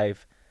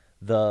PS5,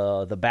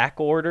 the back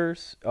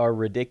orders are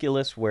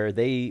ridiculous. Where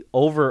they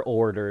over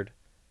ordered.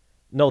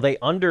 No, they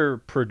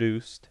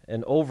underproduced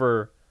and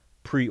over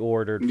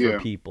pre-ordered for Yeah,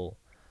 people.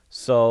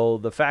 So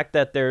the fact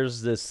that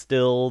there's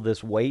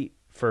this wait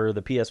for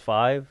the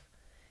PS5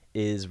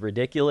 is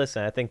ridiculous,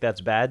 and I think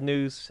that's bad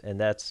news. And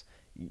that's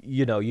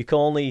you can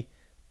only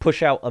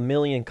push out 1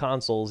 million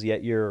consoles,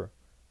 yet you're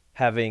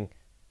having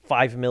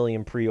 5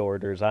 million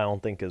pre-orders. I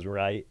don't think is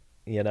right.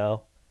 You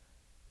know.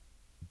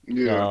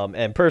 yeah.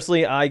 And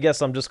personally, I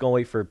guess I'm just gonna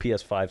wait for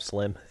PS5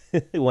 Slim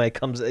when it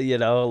comes.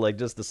 Like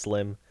just the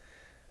Slim.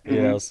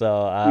 Hmm.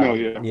 So No,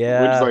 yeah.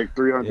 Which is yeah, like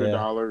three hundred yeah.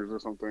 dollars or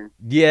something.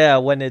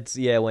 When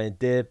it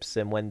dips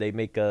and when they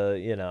make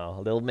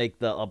they'll make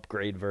the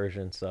upgrade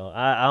version. So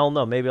I don't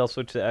know. Maybe I'll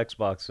switch to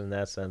Xbox in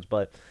that sense.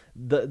 But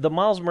the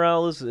Miles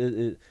Morales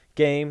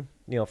game,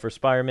 for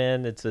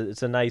Spider-Man, it's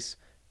a nice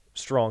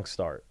strong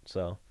start.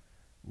 So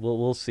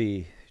we'll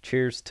see.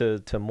 Cheers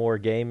to more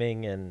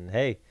gaming, and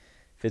hey,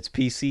 if it's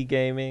PC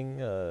gaming,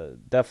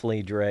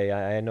 definitely Dre.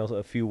 I know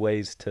a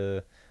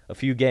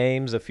few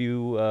games, a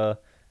few uh,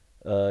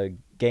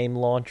 game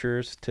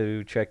launchers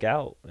to check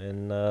out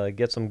and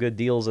get some good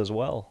deals as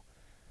well.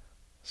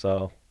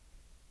 So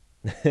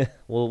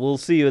we'll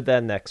see you at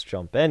that next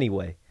jump.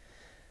 Anyway,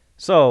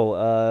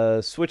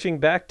 so switching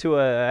back to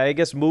I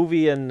guess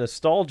movie and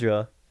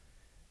nostalgia,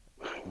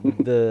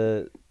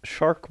 the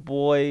Shark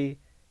Boy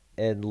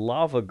and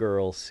Lava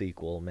Girl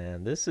sequel.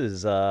 Man, this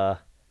is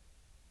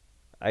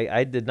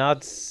I did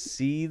not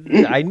see.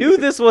 I knew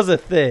this was a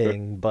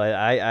thing, but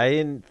I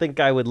didn't think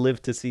I would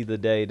live to see the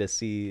day to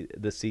see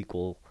the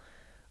sequel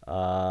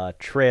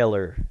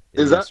trailer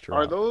at Is that least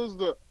are drop. those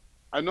the?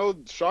 I know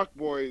Shock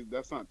Boy.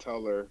 That's not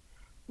Teller,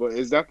 but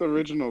is that the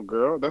original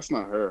girl? That's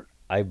not her,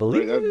 I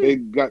right? believe That they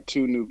got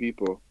two new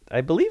people.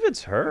 I believe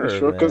it's Are you her,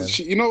 sure? Because man.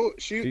 she, you know,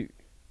 If you,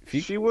 if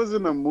you, she was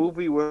in a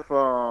movie with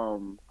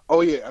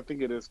Oh yeah, I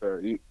think it is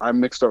her. I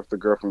mixed up the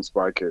girl from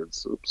Spy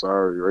Kids. Oops,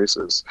 sorry,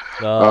 racist.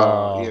 Yeah,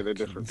 oh, they're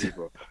different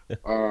people.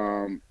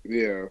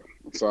 Yeah,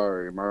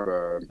 sorry, my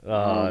bad.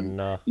 oh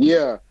no,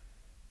 Yeah.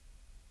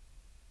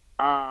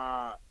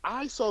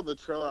 I saw the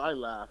trailer. I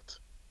laughed.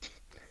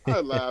 I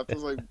laughed. I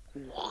was like,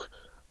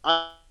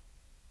 I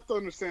have to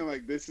understand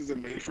like this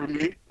isn't made for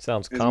me.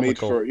 Sounds It's made comical.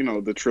 for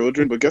the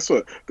children. But guess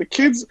what? The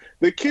kids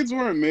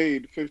weren't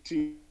made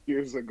 15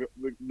 years ago.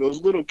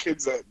 Those little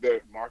kids that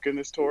they're marketing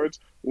this towards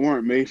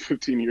weren't made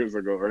 15 years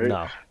ago, right?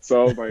 No.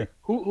 So like,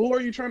 who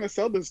are you trying to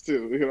sell this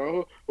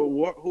to? But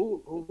what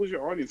who's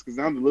your audience? Because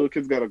now the little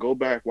kids got to go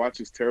back watch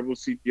this terrible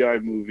CGI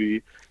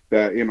movie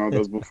that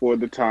was before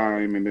the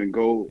time, and then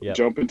go Yep.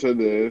 jump into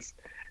this.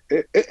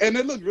 And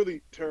it looked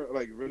really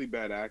like really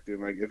bad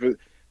acting. Like if it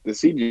the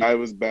CGI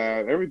was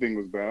bad, everything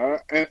was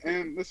bad.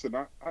 And listen,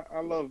 I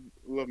love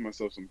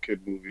myself some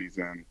kid movies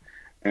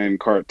and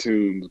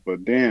cartoons,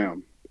 but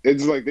damn,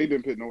 it's like they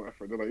didn't put no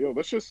effort. They're like, yo,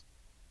 let's just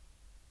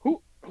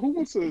who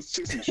wants to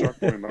see some Shark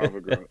Boy and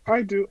Lava Girl?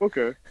 I do.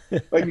 Okay,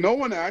 like no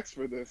one asked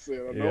for this.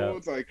 No Yep.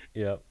 one's like,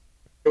 Yep.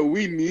 yo,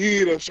 we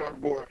need a Shark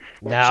Boy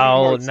or Shark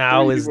Hearts Now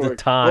 3, is people the are like,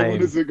 but when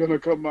time. is it gonna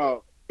come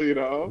out?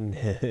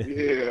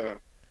 Yeah.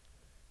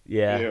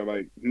 Yeah. Yeah,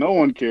 like no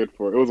one cared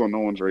for it. It was on no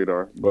one's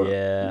radar. But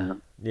Yeah. yeah,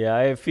 Yeah,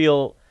 I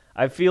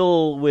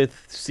feel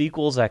with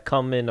sequels that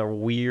come in a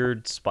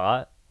weird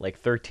spot, like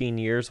 13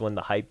 years when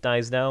the hype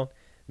dies down,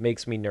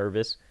 makes me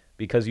nervous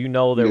because there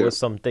yeah, was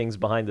some things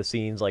behind the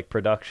scenes like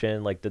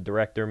production, like the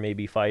director may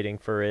be fighting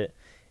for it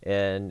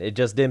and it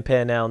just didn't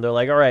pan out and they're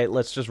like, "All right,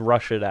 let's just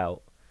rush it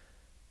out."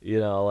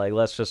 Like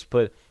let's just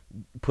put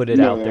it yeah,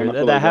 out and there. I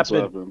feel That like that's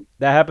what happened happened.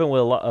 that happened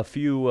with a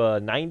few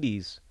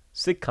 90s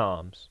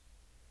sitcoms.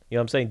 What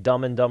I'm saying?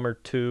 Dumb and Dumber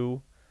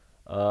 2.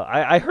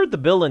 I heard the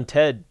Bill and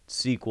Ted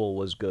sequel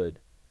was good,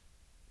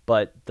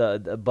 but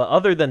but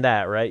other than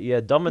that, right?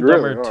 Yeah, Dumb and Really?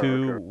 Dumber Oh, 2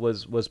 okay.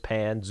 was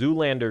panned.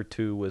 Zoolander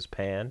 2 was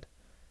panned.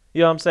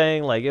 You know what I'm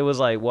saying? Like it was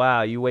like,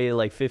 wow, you waited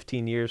like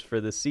 15 years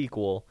for the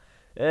sequel.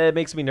 It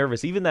makes me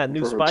nervous. Even that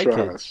new For Spy Kids,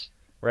 trash.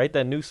 right?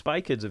 That new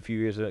Spy Kids a few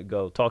years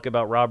ago. Talk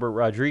about Robert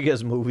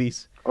Rodriguez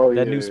movies. Oh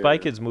That yeah, new yeah, Spy yeah.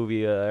 Kids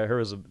movie, I heard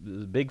was a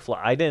big flop.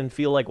 I didn't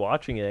feel like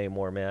watching it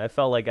anymore, man. I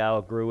felt like I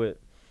outgrew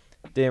it.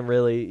 Didn't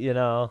really,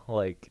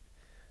 like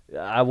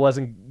I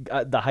wasn't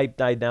the hype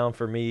died down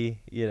for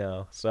me.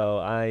 So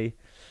I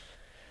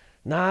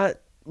not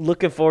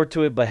looking forward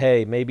to it, but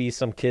hey, maybe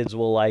some kids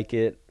will like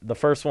it. The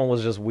first one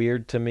was just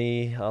weird to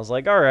me. I was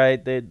like, all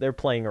right, they're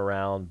playing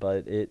around,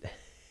 but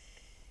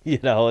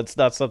it's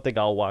not something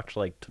I'll watch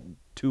like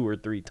two or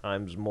three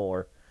times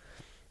more.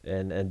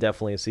 And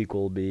definitely a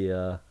sequel will be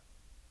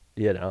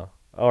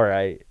all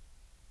right,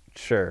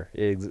 sure,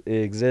 it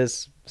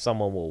exists.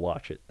 Someone will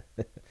watch it.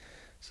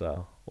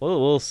 So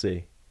we'll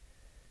see.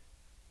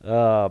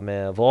 Oh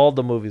man, of all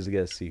the movies to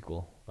get a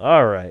sequel.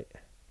 All right.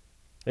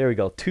 There we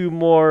go. Two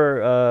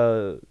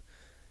more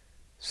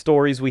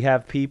stories we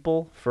have,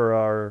 people, for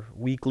our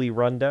weekly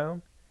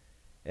rundown.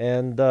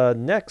 And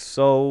next,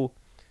 so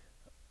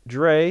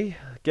Dre,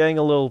 getting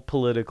a little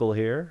political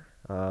here,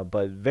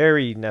 but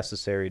very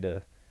necessary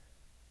to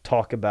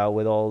talk about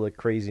with all the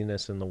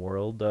craziness in the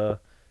world.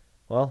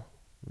 Well,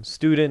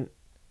 student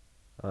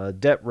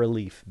debt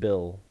relief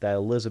bill that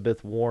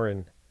Elizabeth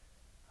Warren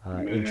introduced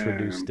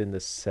Man, in the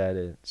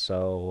Senate.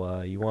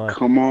 So you want,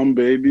 come on,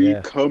 baby, yeah,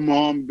 come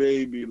on,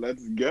 baby.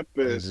 Let's get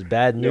this this. is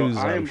bad Yo, news,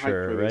 I I'm am hyped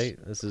sure, for this.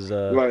 right? This is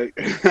Like,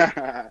 hey,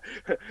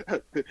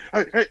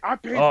 I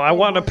paid oh, I all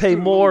want to my pay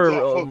student loans more,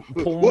 off.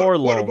 pull What?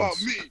 more What about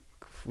loans. me?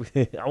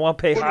 I want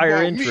to pay What higher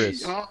about me?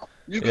 interest. Huh?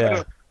 You Yeah.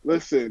 gotta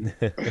listen.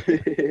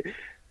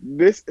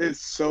 This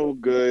is so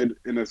good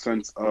in a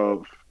sense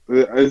of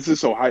this is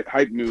so hype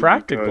news Practical.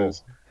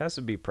 because Has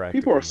to be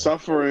people are practical, man.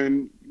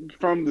 suffering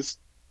from the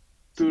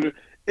student.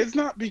 It's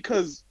not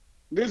because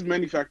there's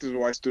many factors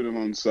why student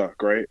loans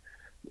suck, right?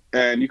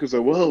 And you can say,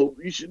 well,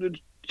 you should have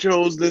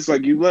chose this.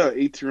 Like you let an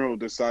 18-year-old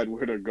decide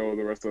where to go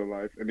the rest of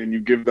their life, and then you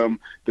give them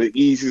the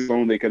easiest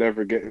loan they could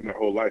ever get in their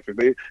whole life. If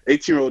they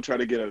 18-year-old try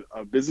to get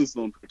a business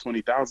loan for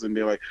 20,000,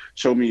 they're like,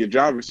 show me your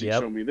job receipt,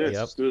 show Yep. me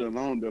this. A Yep. student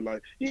loan, they're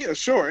like, yeah,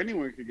 sure,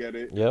 anyone could get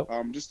it. Yep.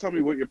 Just tell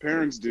me what your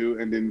parents do,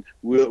 and then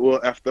we'll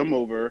f them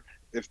over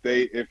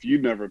if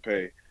you never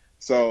pay.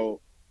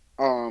 So,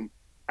 um,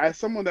 as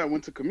someone that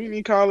went to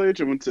community college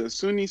and went to a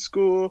SUNY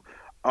school,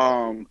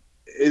 um,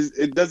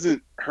 it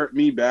doesn't hurt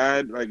me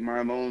bad. Like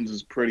my loans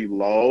is pretty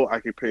low. I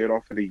can pay it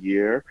off in a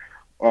year.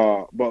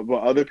 But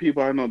other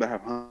people I know that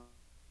have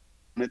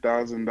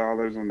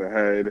 $100,000 on the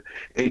head,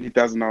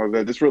 $80,000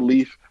 debt. This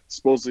relief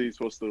supposed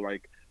to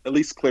like at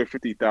least clear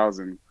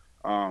 50,000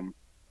 um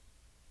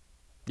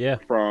Yeah.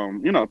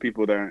 from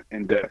people that are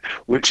in debt,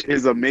 which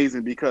is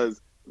amazing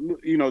because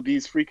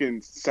these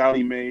freaking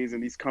Sally Mays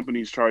and these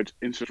companies charge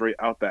interest rate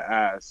out the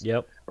ass,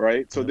 Yep.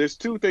 right? So Yep. there's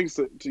two things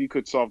that you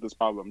could solve this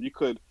problem. You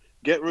could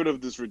get rid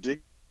of this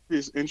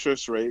ridiculous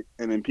interest rate,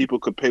 and then people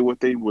could pay what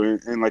they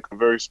want in like a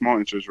very small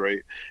interest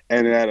rate,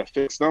 and at a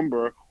fixed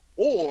number,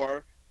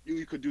 or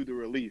you could do the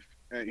relief.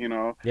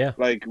 Yeah.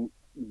 Like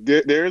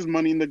there is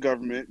money in the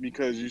government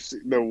because you see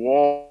the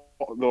wall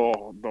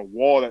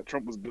that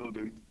Trump was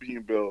building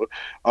being built.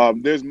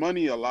 There's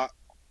money a lot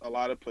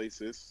of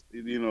places.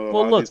 A Well,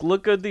 lot of these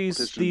look at these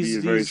politicians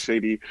being very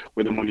shady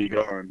with the money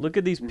gone. look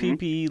at these Hmm.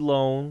 PPE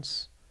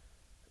loans.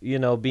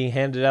 being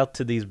handed out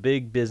to these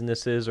big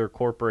businesses or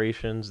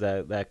corporations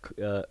that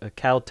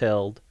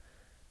cowtailed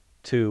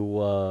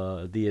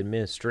to the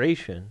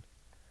administration.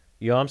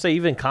 You know what I'm saying?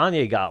 Even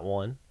Kanye got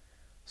one.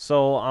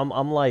 So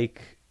I'm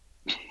like,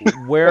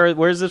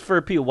 where's this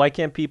for people? Why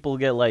can't people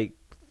get like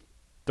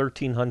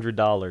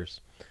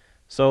 $1,300?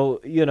 So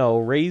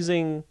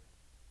raising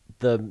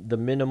the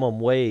minimum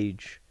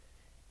wage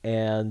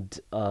and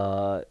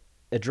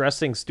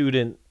addressing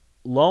student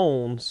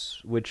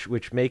loans,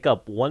 which make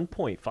up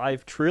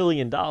 $1.5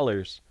 trillion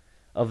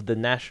of the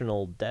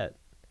national debt,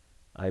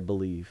 I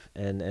believe,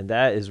 and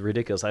that is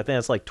ridiculous. I think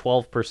that's like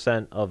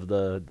 12% of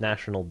the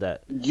national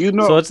debt. You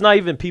So know, it's not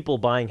even people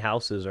buying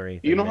houses or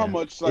you anything, know how man.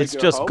 much like It's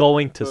it'll just help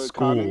going to the school,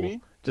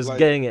 economy. just Like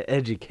getting an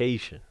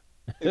education.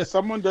 if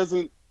someone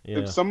doesn't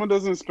if Yeah, someone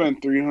doesn't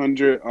spend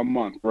 300 a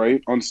month,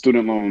 right, on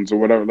student loans or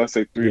whatever, let's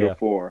say three to yeah,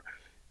 four,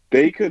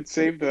 they could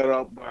save that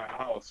up by a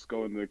house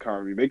going to the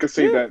economy. They could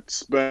save yeah, that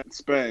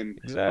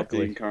spend up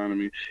the exactly.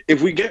 economy.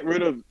 If we get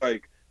rid of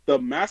like the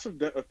massive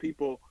debt of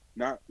people,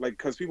 not like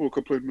because people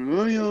complain,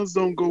 millennials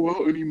don't go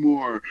out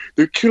anymore.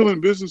 They're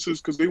killing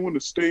businesses because they want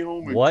to stay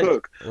home and What?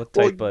 cook. What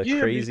Well, type of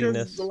yeah,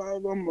 because a craziness? lot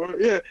of them are,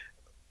 yeah,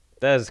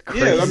 That is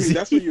yeah. I mean,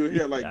 that's what crazy. you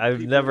hear. Like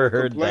I've people never will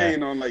heard that.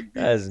 complain on like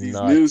That is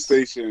these news nuts.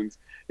 stations.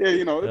 Yeah,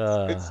 you know, it's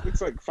Uh, it's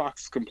it's like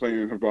Fox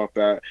complaining about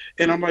that,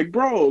 and I'm like,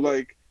 bro,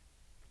 like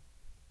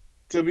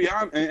to be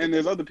honest, and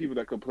there's other people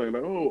that complain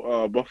like,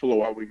 oh, Buffalo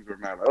Wild Wings are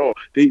mad. Like, oh,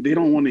 they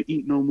don't want to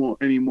eat no more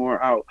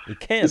anymore out. you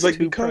can't. It's It's like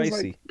too because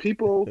like pricey.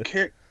 people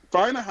can't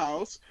find a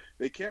house.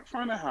 They can't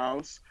find a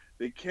house.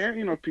 They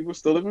can't, people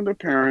still live with their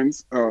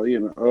parents.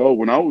 Oh,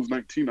 when I was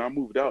 19, I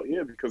moved out.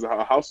 Yeah, because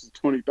our house was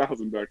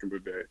 20,000 back in the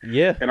day,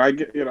 Yeah. and I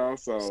get,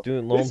 so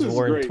Student this loans is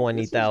more than great.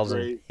 This is 20,000.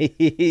 great.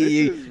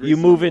 This you is you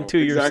move reasonable. into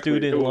your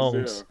Exactly. It student was,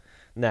 yeah, loans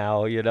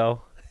now.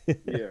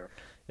 yeah.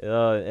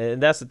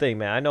 And that's the thing,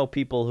 man. I know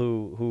people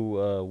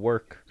who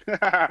work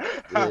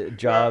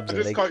jobs I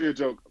and just they caught your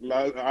joke.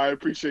 I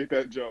appreciate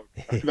that joke.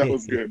 That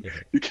was good.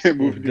 You can't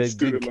move in your good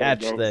student loans.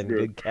 catch That was then.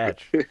 good. Good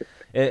catch.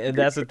 And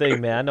that's the thing,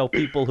 man. I know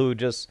people who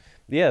just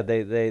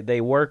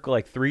they work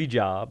like three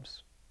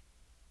jobs,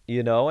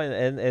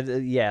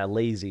 and yeah,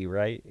 lazy,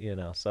 right?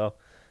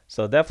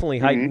 So definitely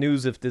hype Hmm.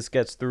 news if this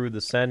gets through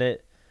the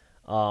Senate.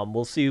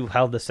 We'll see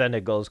how the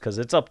Senate goes because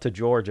it's up to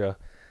Georgia,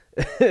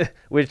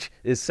 which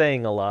is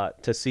saying a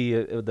lot to see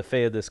the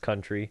fate of this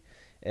country.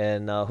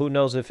 And who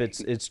knows if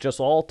it's just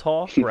all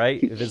talk,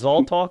 right? If it's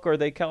all talk, or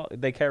they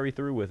carry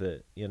through with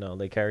it.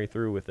 They carry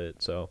through with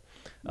it. So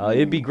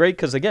it'd be Mm. great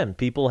because again,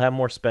 people have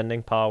more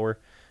spending power.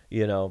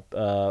 You know,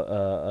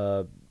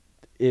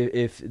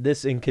 if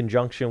this in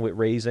conjunction with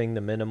raising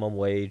the minimum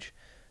wage,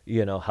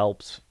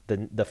 helps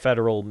the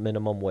federal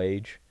minimum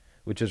wage,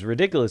 which is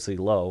ridiculously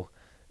low.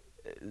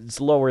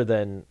 It's lower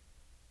than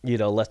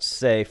let's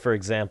say for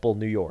example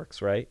New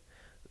York's, right?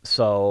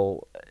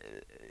 So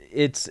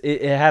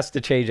it has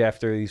to change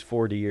after these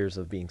 40 years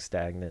of being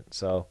stagnant.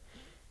 So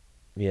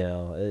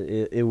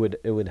it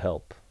would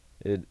help.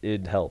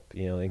 It'd help.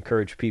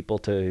 Encourage people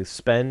to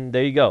spend.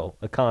 There you go,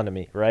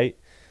 economy, right?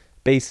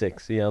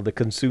 Basics. The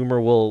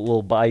consumer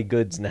will buy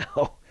goods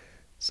now.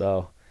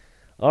 So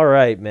all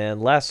right, man.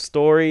 Last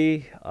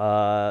story.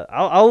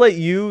 I'll let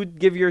you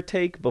give your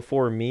take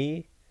before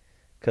me,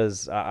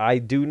 because I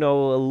do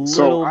know a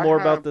So little more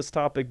about this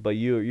topic, but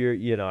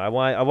I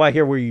want to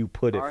hear where you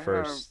put it I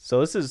have, first.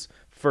 So this is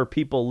for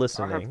people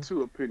I have listening.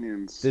 two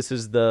opinions. This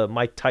is the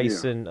Mike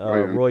Yeah, Tyson I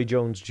am. Roy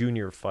Jones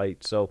Jr.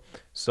 fight. So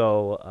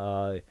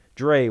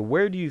Dre,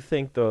 where do you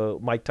think the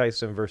Mike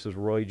Tyson versus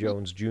Roy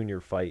Jones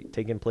Jr. fight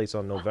taking place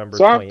on November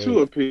So I have twenty two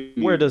eighth?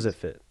 Where does it opinions.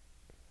 fit?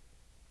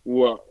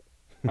 Well,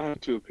 I have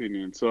two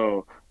opinions.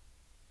 So,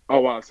 oh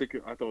wow, I thought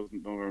it was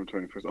November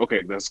 21st.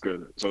 Okay, that's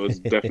good. So it's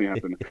definitely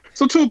happening.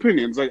 So two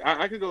opinions. Like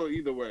I could go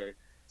either way.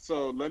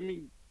 So let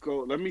me go.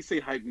 Let me say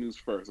hype news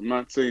first. I'm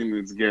not saying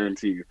it's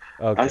guaranteed.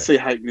 I Okay, say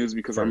hype news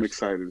because I'm first.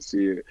 excited to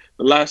see it.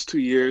 The last 2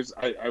 years,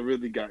 I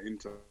really got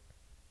into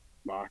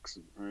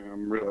boxing.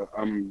 Right?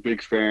 I'm a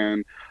big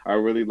fan. I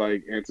really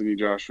like Anthony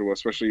Joshua,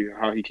 especially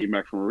how he came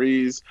back from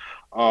Reese.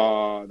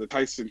 The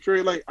Tyson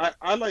Fury. Like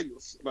I like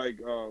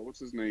what's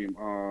his name?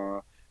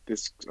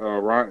 This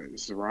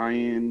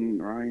Ryan,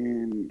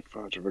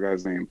 fuck, I forgot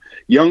his name.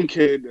 Young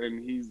kid,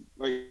 and he's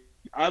like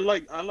I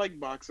like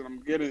boxing.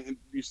 I'm getting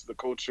used to the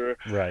culture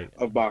Right.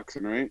 of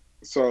boxing, right?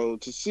 So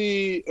to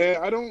see,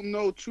 I don't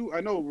know too.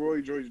 I know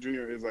Roy Joyce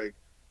Jr.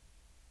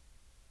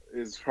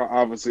 is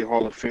obviously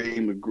Hall of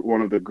Fame,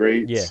 one of the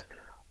Yeah. greats.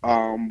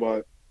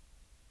 But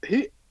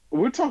he,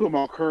 we're talking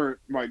about current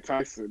Mike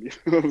Tyson. You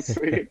know what I'm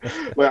saying?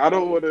 Like I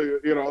don't want to,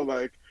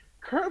 like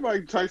current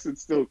Mike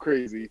Tyson's still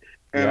crazy,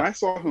 and Yeah. I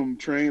saw him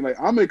train. Like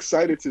I'm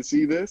excited to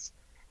see this.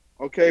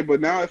 Okay,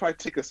 but now if I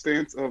take a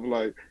stance of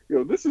like,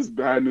 this is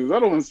bad news. I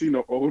don't want to see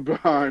no old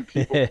behind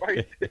people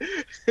fight.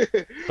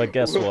 But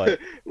guess what?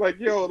 Like,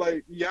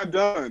 like, yeah,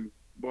 done.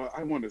 But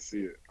I want to see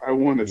it. I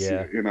want to see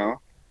Yeah.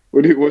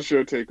 it. What's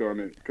your take on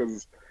it?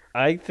 Because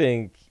I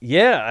think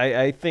yeah,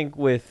 I think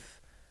with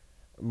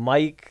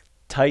Mike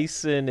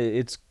Tyson,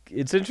 it's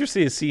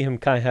interesting to see him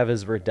kind of have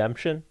his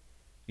redemption.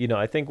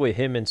 I think with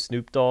him and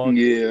Snoop Dogg,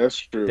 Yeah, that's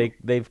true.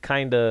 they've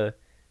kind of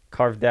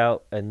carved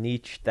out a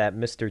niche that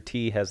Mr.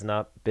 T has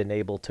not been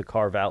able to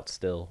carve out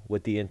still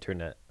with the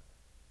internet.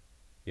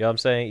 You know what I'm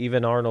saying?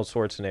 Even Arnold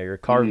Schwarzenegger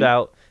carved Hmm.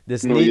 out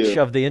this Oh yeah, niche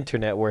of the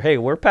internet where, hey,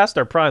 we're past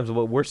our primes,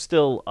 but we're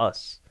still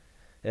us.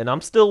 And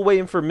I'm still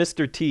waiting for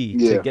Mr. T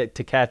to yeah. get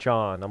to catch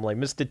on. I'm like,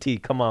 Mr. T,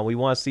 come on, we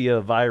want to see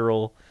a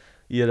viral,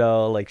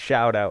 like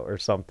shout out or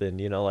something,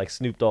 like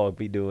Snoop Dogg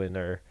be doing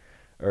or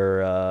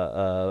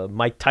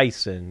Mike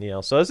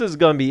Tyson, So this is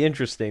gonna be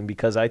interesting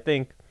because I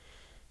think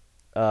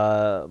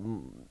uh,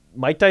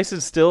 Mike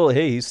Tyson's still,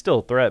 hey, he's still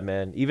a threat,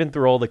 man. Even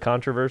through all the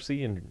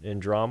controversy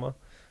and drama,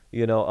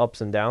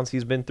 ups and downs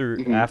he's been through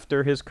Hmm.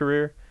 after his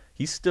career,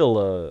 he's still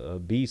a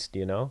beast.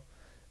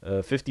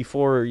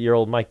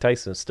 54-year-old Mike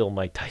Tyson is still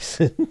Mike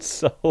Tyson.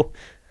 so,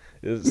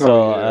 Oh so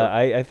yeah.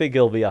 I think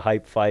it'll be a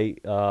hype fight.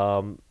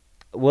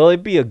 Will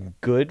it be a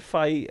good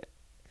fight?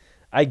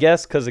 I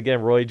guess because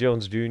again, Roy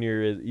Jones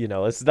Jr. is,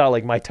 it's not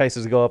like Mike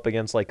Tyson's go up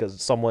against like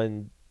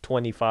someone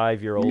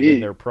 25-year-old in Yeah,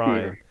 their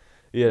yeah, prime.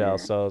 yeah.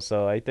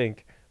 So I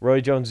think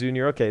Roy Jones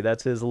Jr. Okay,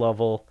 that's his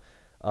level.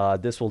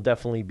 This will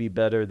definitely be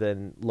better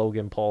than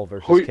Logan Paul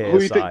versus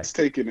Who you KSI. think's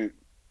taking it?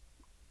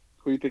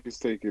 Who you think is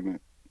taking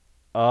it?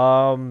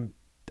 Um,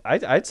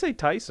 I'd say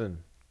Tyson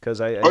because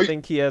I Oh,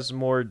 think he has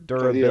more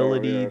yeah, durability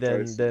yeah, than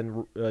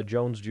Tyson.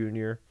 Jones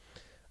Jr.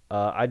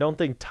 I don't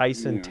think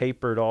Tyson Yeah,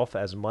 tapered off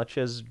as much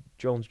as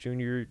Jones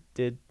Jr.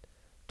 did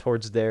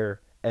towards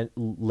their and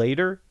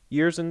later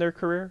years in their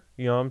career.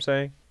 You know what I'm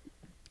saying?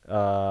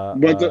 Uh,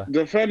 but uh,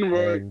 defend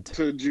Roy and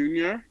to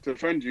Junior,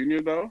 defend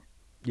Junior though.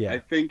 yeah, I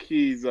think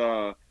he's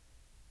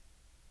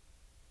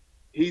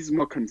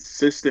more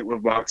consistent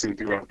with boxing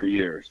throughout the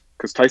years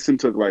because Tyson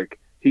took like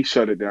he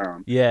shut it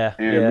down, yeah,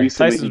 and yeah.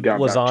 recently he Tyson got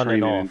was back on and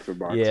training into off. Yeah,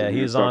 boxing he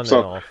and was stuff. on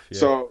and off.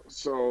 Yeah,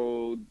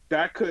 So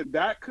that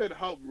could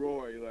help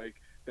Roy like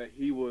that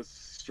he was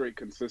straight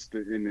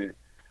consistent in it.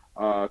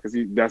 Because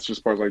he that's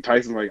just part of, like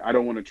Tyson like I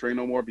don't want to train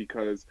no more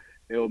because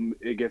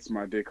it gets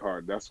my dick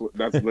hard. That's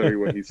literally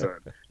what he said,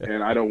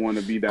 and I don't want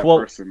to be that quote.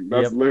 person.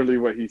 That's Yep, literally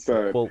what he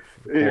said. quote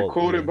for Yeah, quote. quoted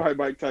Yeah, by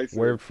Mike Tyson.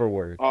 word for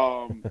word.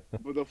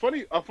 But a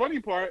funny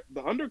part,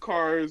 the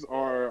undercards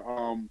are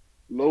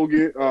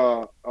Logan.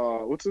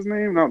 What's his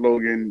name? Not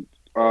Logan.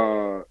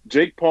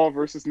 Jake Paul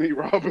versus Nate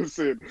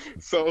Robinson.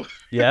 So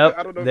Yep,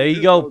 I don't know if there you you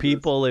did go, know this.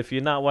 people. If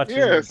you're not Yeah.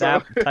 watching So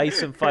that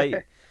Tyson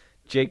fight,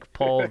 Jake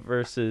Paul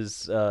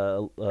versus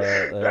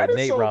that is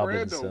Nate so random.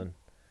 Robinson,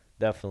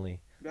 definitely.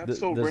 That's The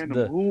so the random.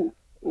 the Who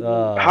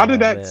how did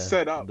Oh that man,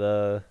 set up?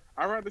 the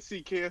I'd rather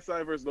see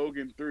KSI versus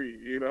Logan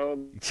 3,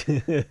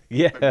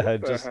 Like what yeah, the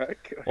just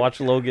heck? watch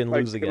Logan Like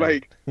lose again.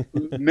 like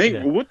Nate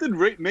yeah. what did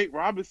Nate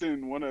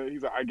Robinson wanna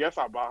he's like, I guess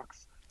I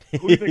box.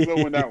 Who do you think's gonna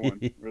win that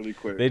one? Really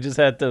quick. They just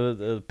had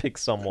to pick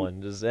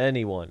someone, just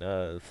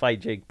anyone,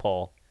 fight Jake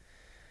Paul.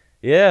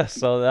 Yeah,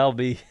 so that'll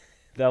be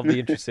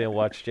interesting to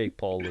watch Jake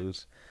Paul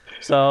lose.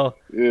 So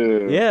Yeah.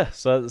 yeah,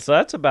 so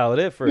that's about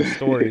it for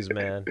stories,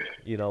 man.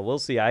 We'll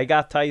see. I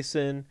got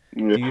Tyson.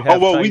 Yeah. Do you Oh have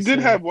well, we did Tyson?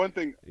 have one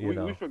thing. You We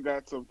know.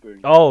 forgot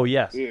something. Oh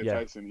yes, Yeah, yeah.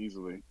 Tyson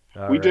easily.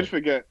 All We did right.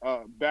 forget.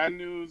 Bad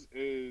news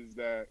is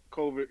that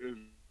COVID is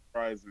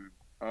rising.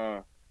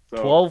 So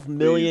 12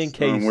 million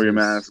please wear your cases.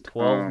 mask.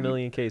 12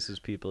 million cases,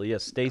 people.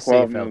 Yes, stay 12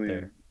 safe out there.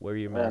 million. Wear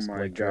your Oh mask, my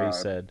like Dre God.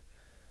 said.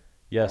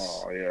 Yes.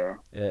 Oh yeah.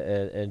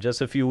 And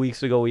just a few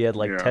weeks ago, we had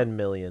like Yeah. 10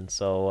 million.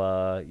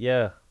 So,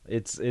 yeah,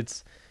 it's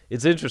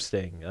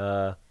interesting.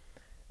 I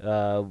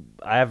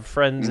have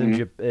friends Hmm. in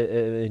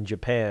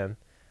Japan.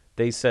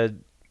 They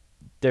said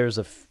there's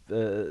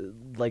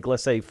like,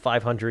 let's say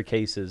 500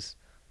 cases.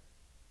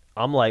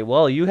 I'm like,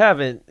 well, you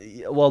haven't.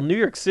 Well, New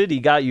York City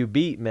got you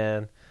beat,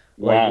 man.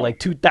 Like Wow.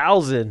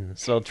 2,000.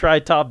 So try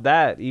top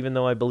that. Even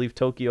though I believe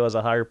Tokyo has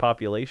a higher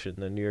population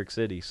than New York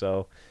City.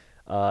 So,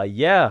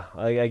 yeah.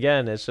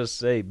 Again, it's just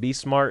say be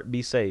smart,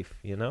 be safe.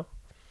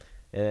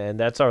 And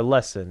that's our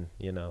lesson.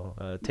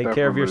 Take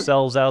care of Definitely.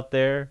 yourselves out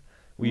there.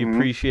 We Hmm.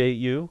 appreciate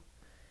you.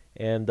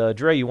 And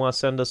Dre, you want to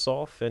send us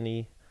off?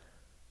 Any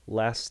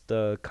last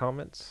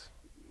comments?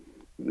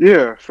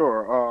 Yeah,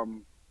 sure.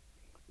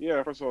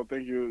 Yeah, first of all,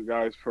 thank you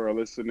guys for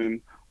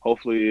listening.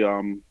 Hopefully,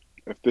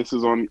 if this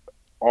is on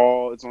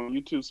it's on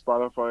YouTube,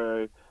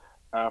 Spotify,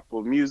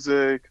 Apple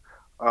Music,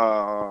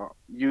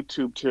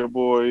 YouTube Tier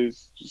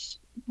Boys. Just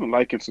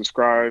like and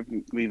subscribe,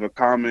 leave a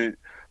comment,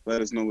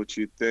 let us know what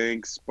you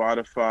think.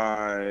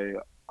 Spotify,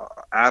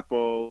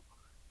 Apple,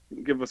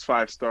 give us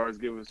 5 stars,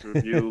 give us a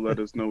review, let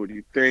us know what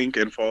you think,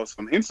 and follow us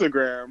on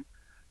Instagram.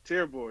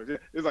 Tier Boys.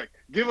 It's like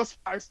give us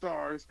 5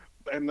 stars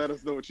and let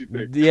us know what you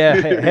think. Yeah,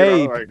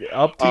 hey, Like,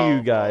 up to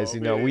you guys. yeah,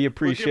 We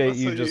but give appreciate us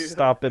you a just yeah,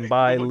 stopping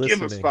by, but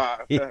give us listening. 5.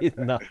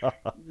 no,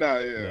 Nah,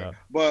 yeah, no,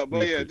 we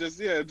but appreciate.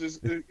 yeah, just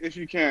if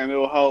you can,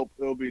 it'll help.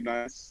 It'll be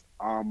nice.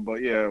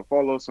 But yeah,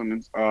 follow us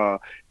on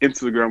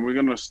Instagram. We're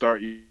gonna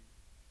start using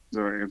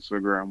our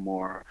Instagram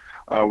more.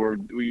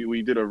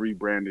 We did a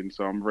rebranding,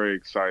 so I'm very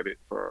excited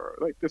for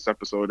like this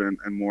episode and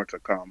more to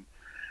come.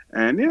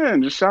 And yeah,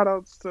 and just shout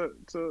outs to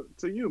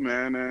you,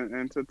 man,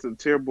 and to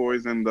Tier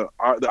Boys and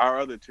our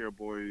other Tier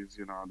Boys,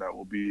 that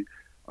will be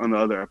on the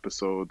other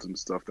episodes and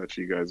stuff that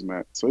you guys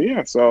met. So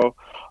yeah, so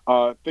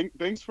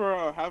thanks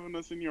for having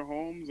us in your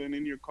homes and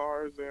in your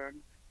cars,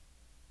 and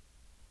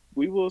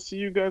we will see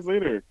you guys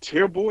later.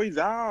 Tier boys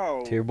Tier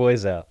out.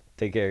 boys out.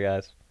 Take care,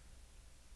 guys.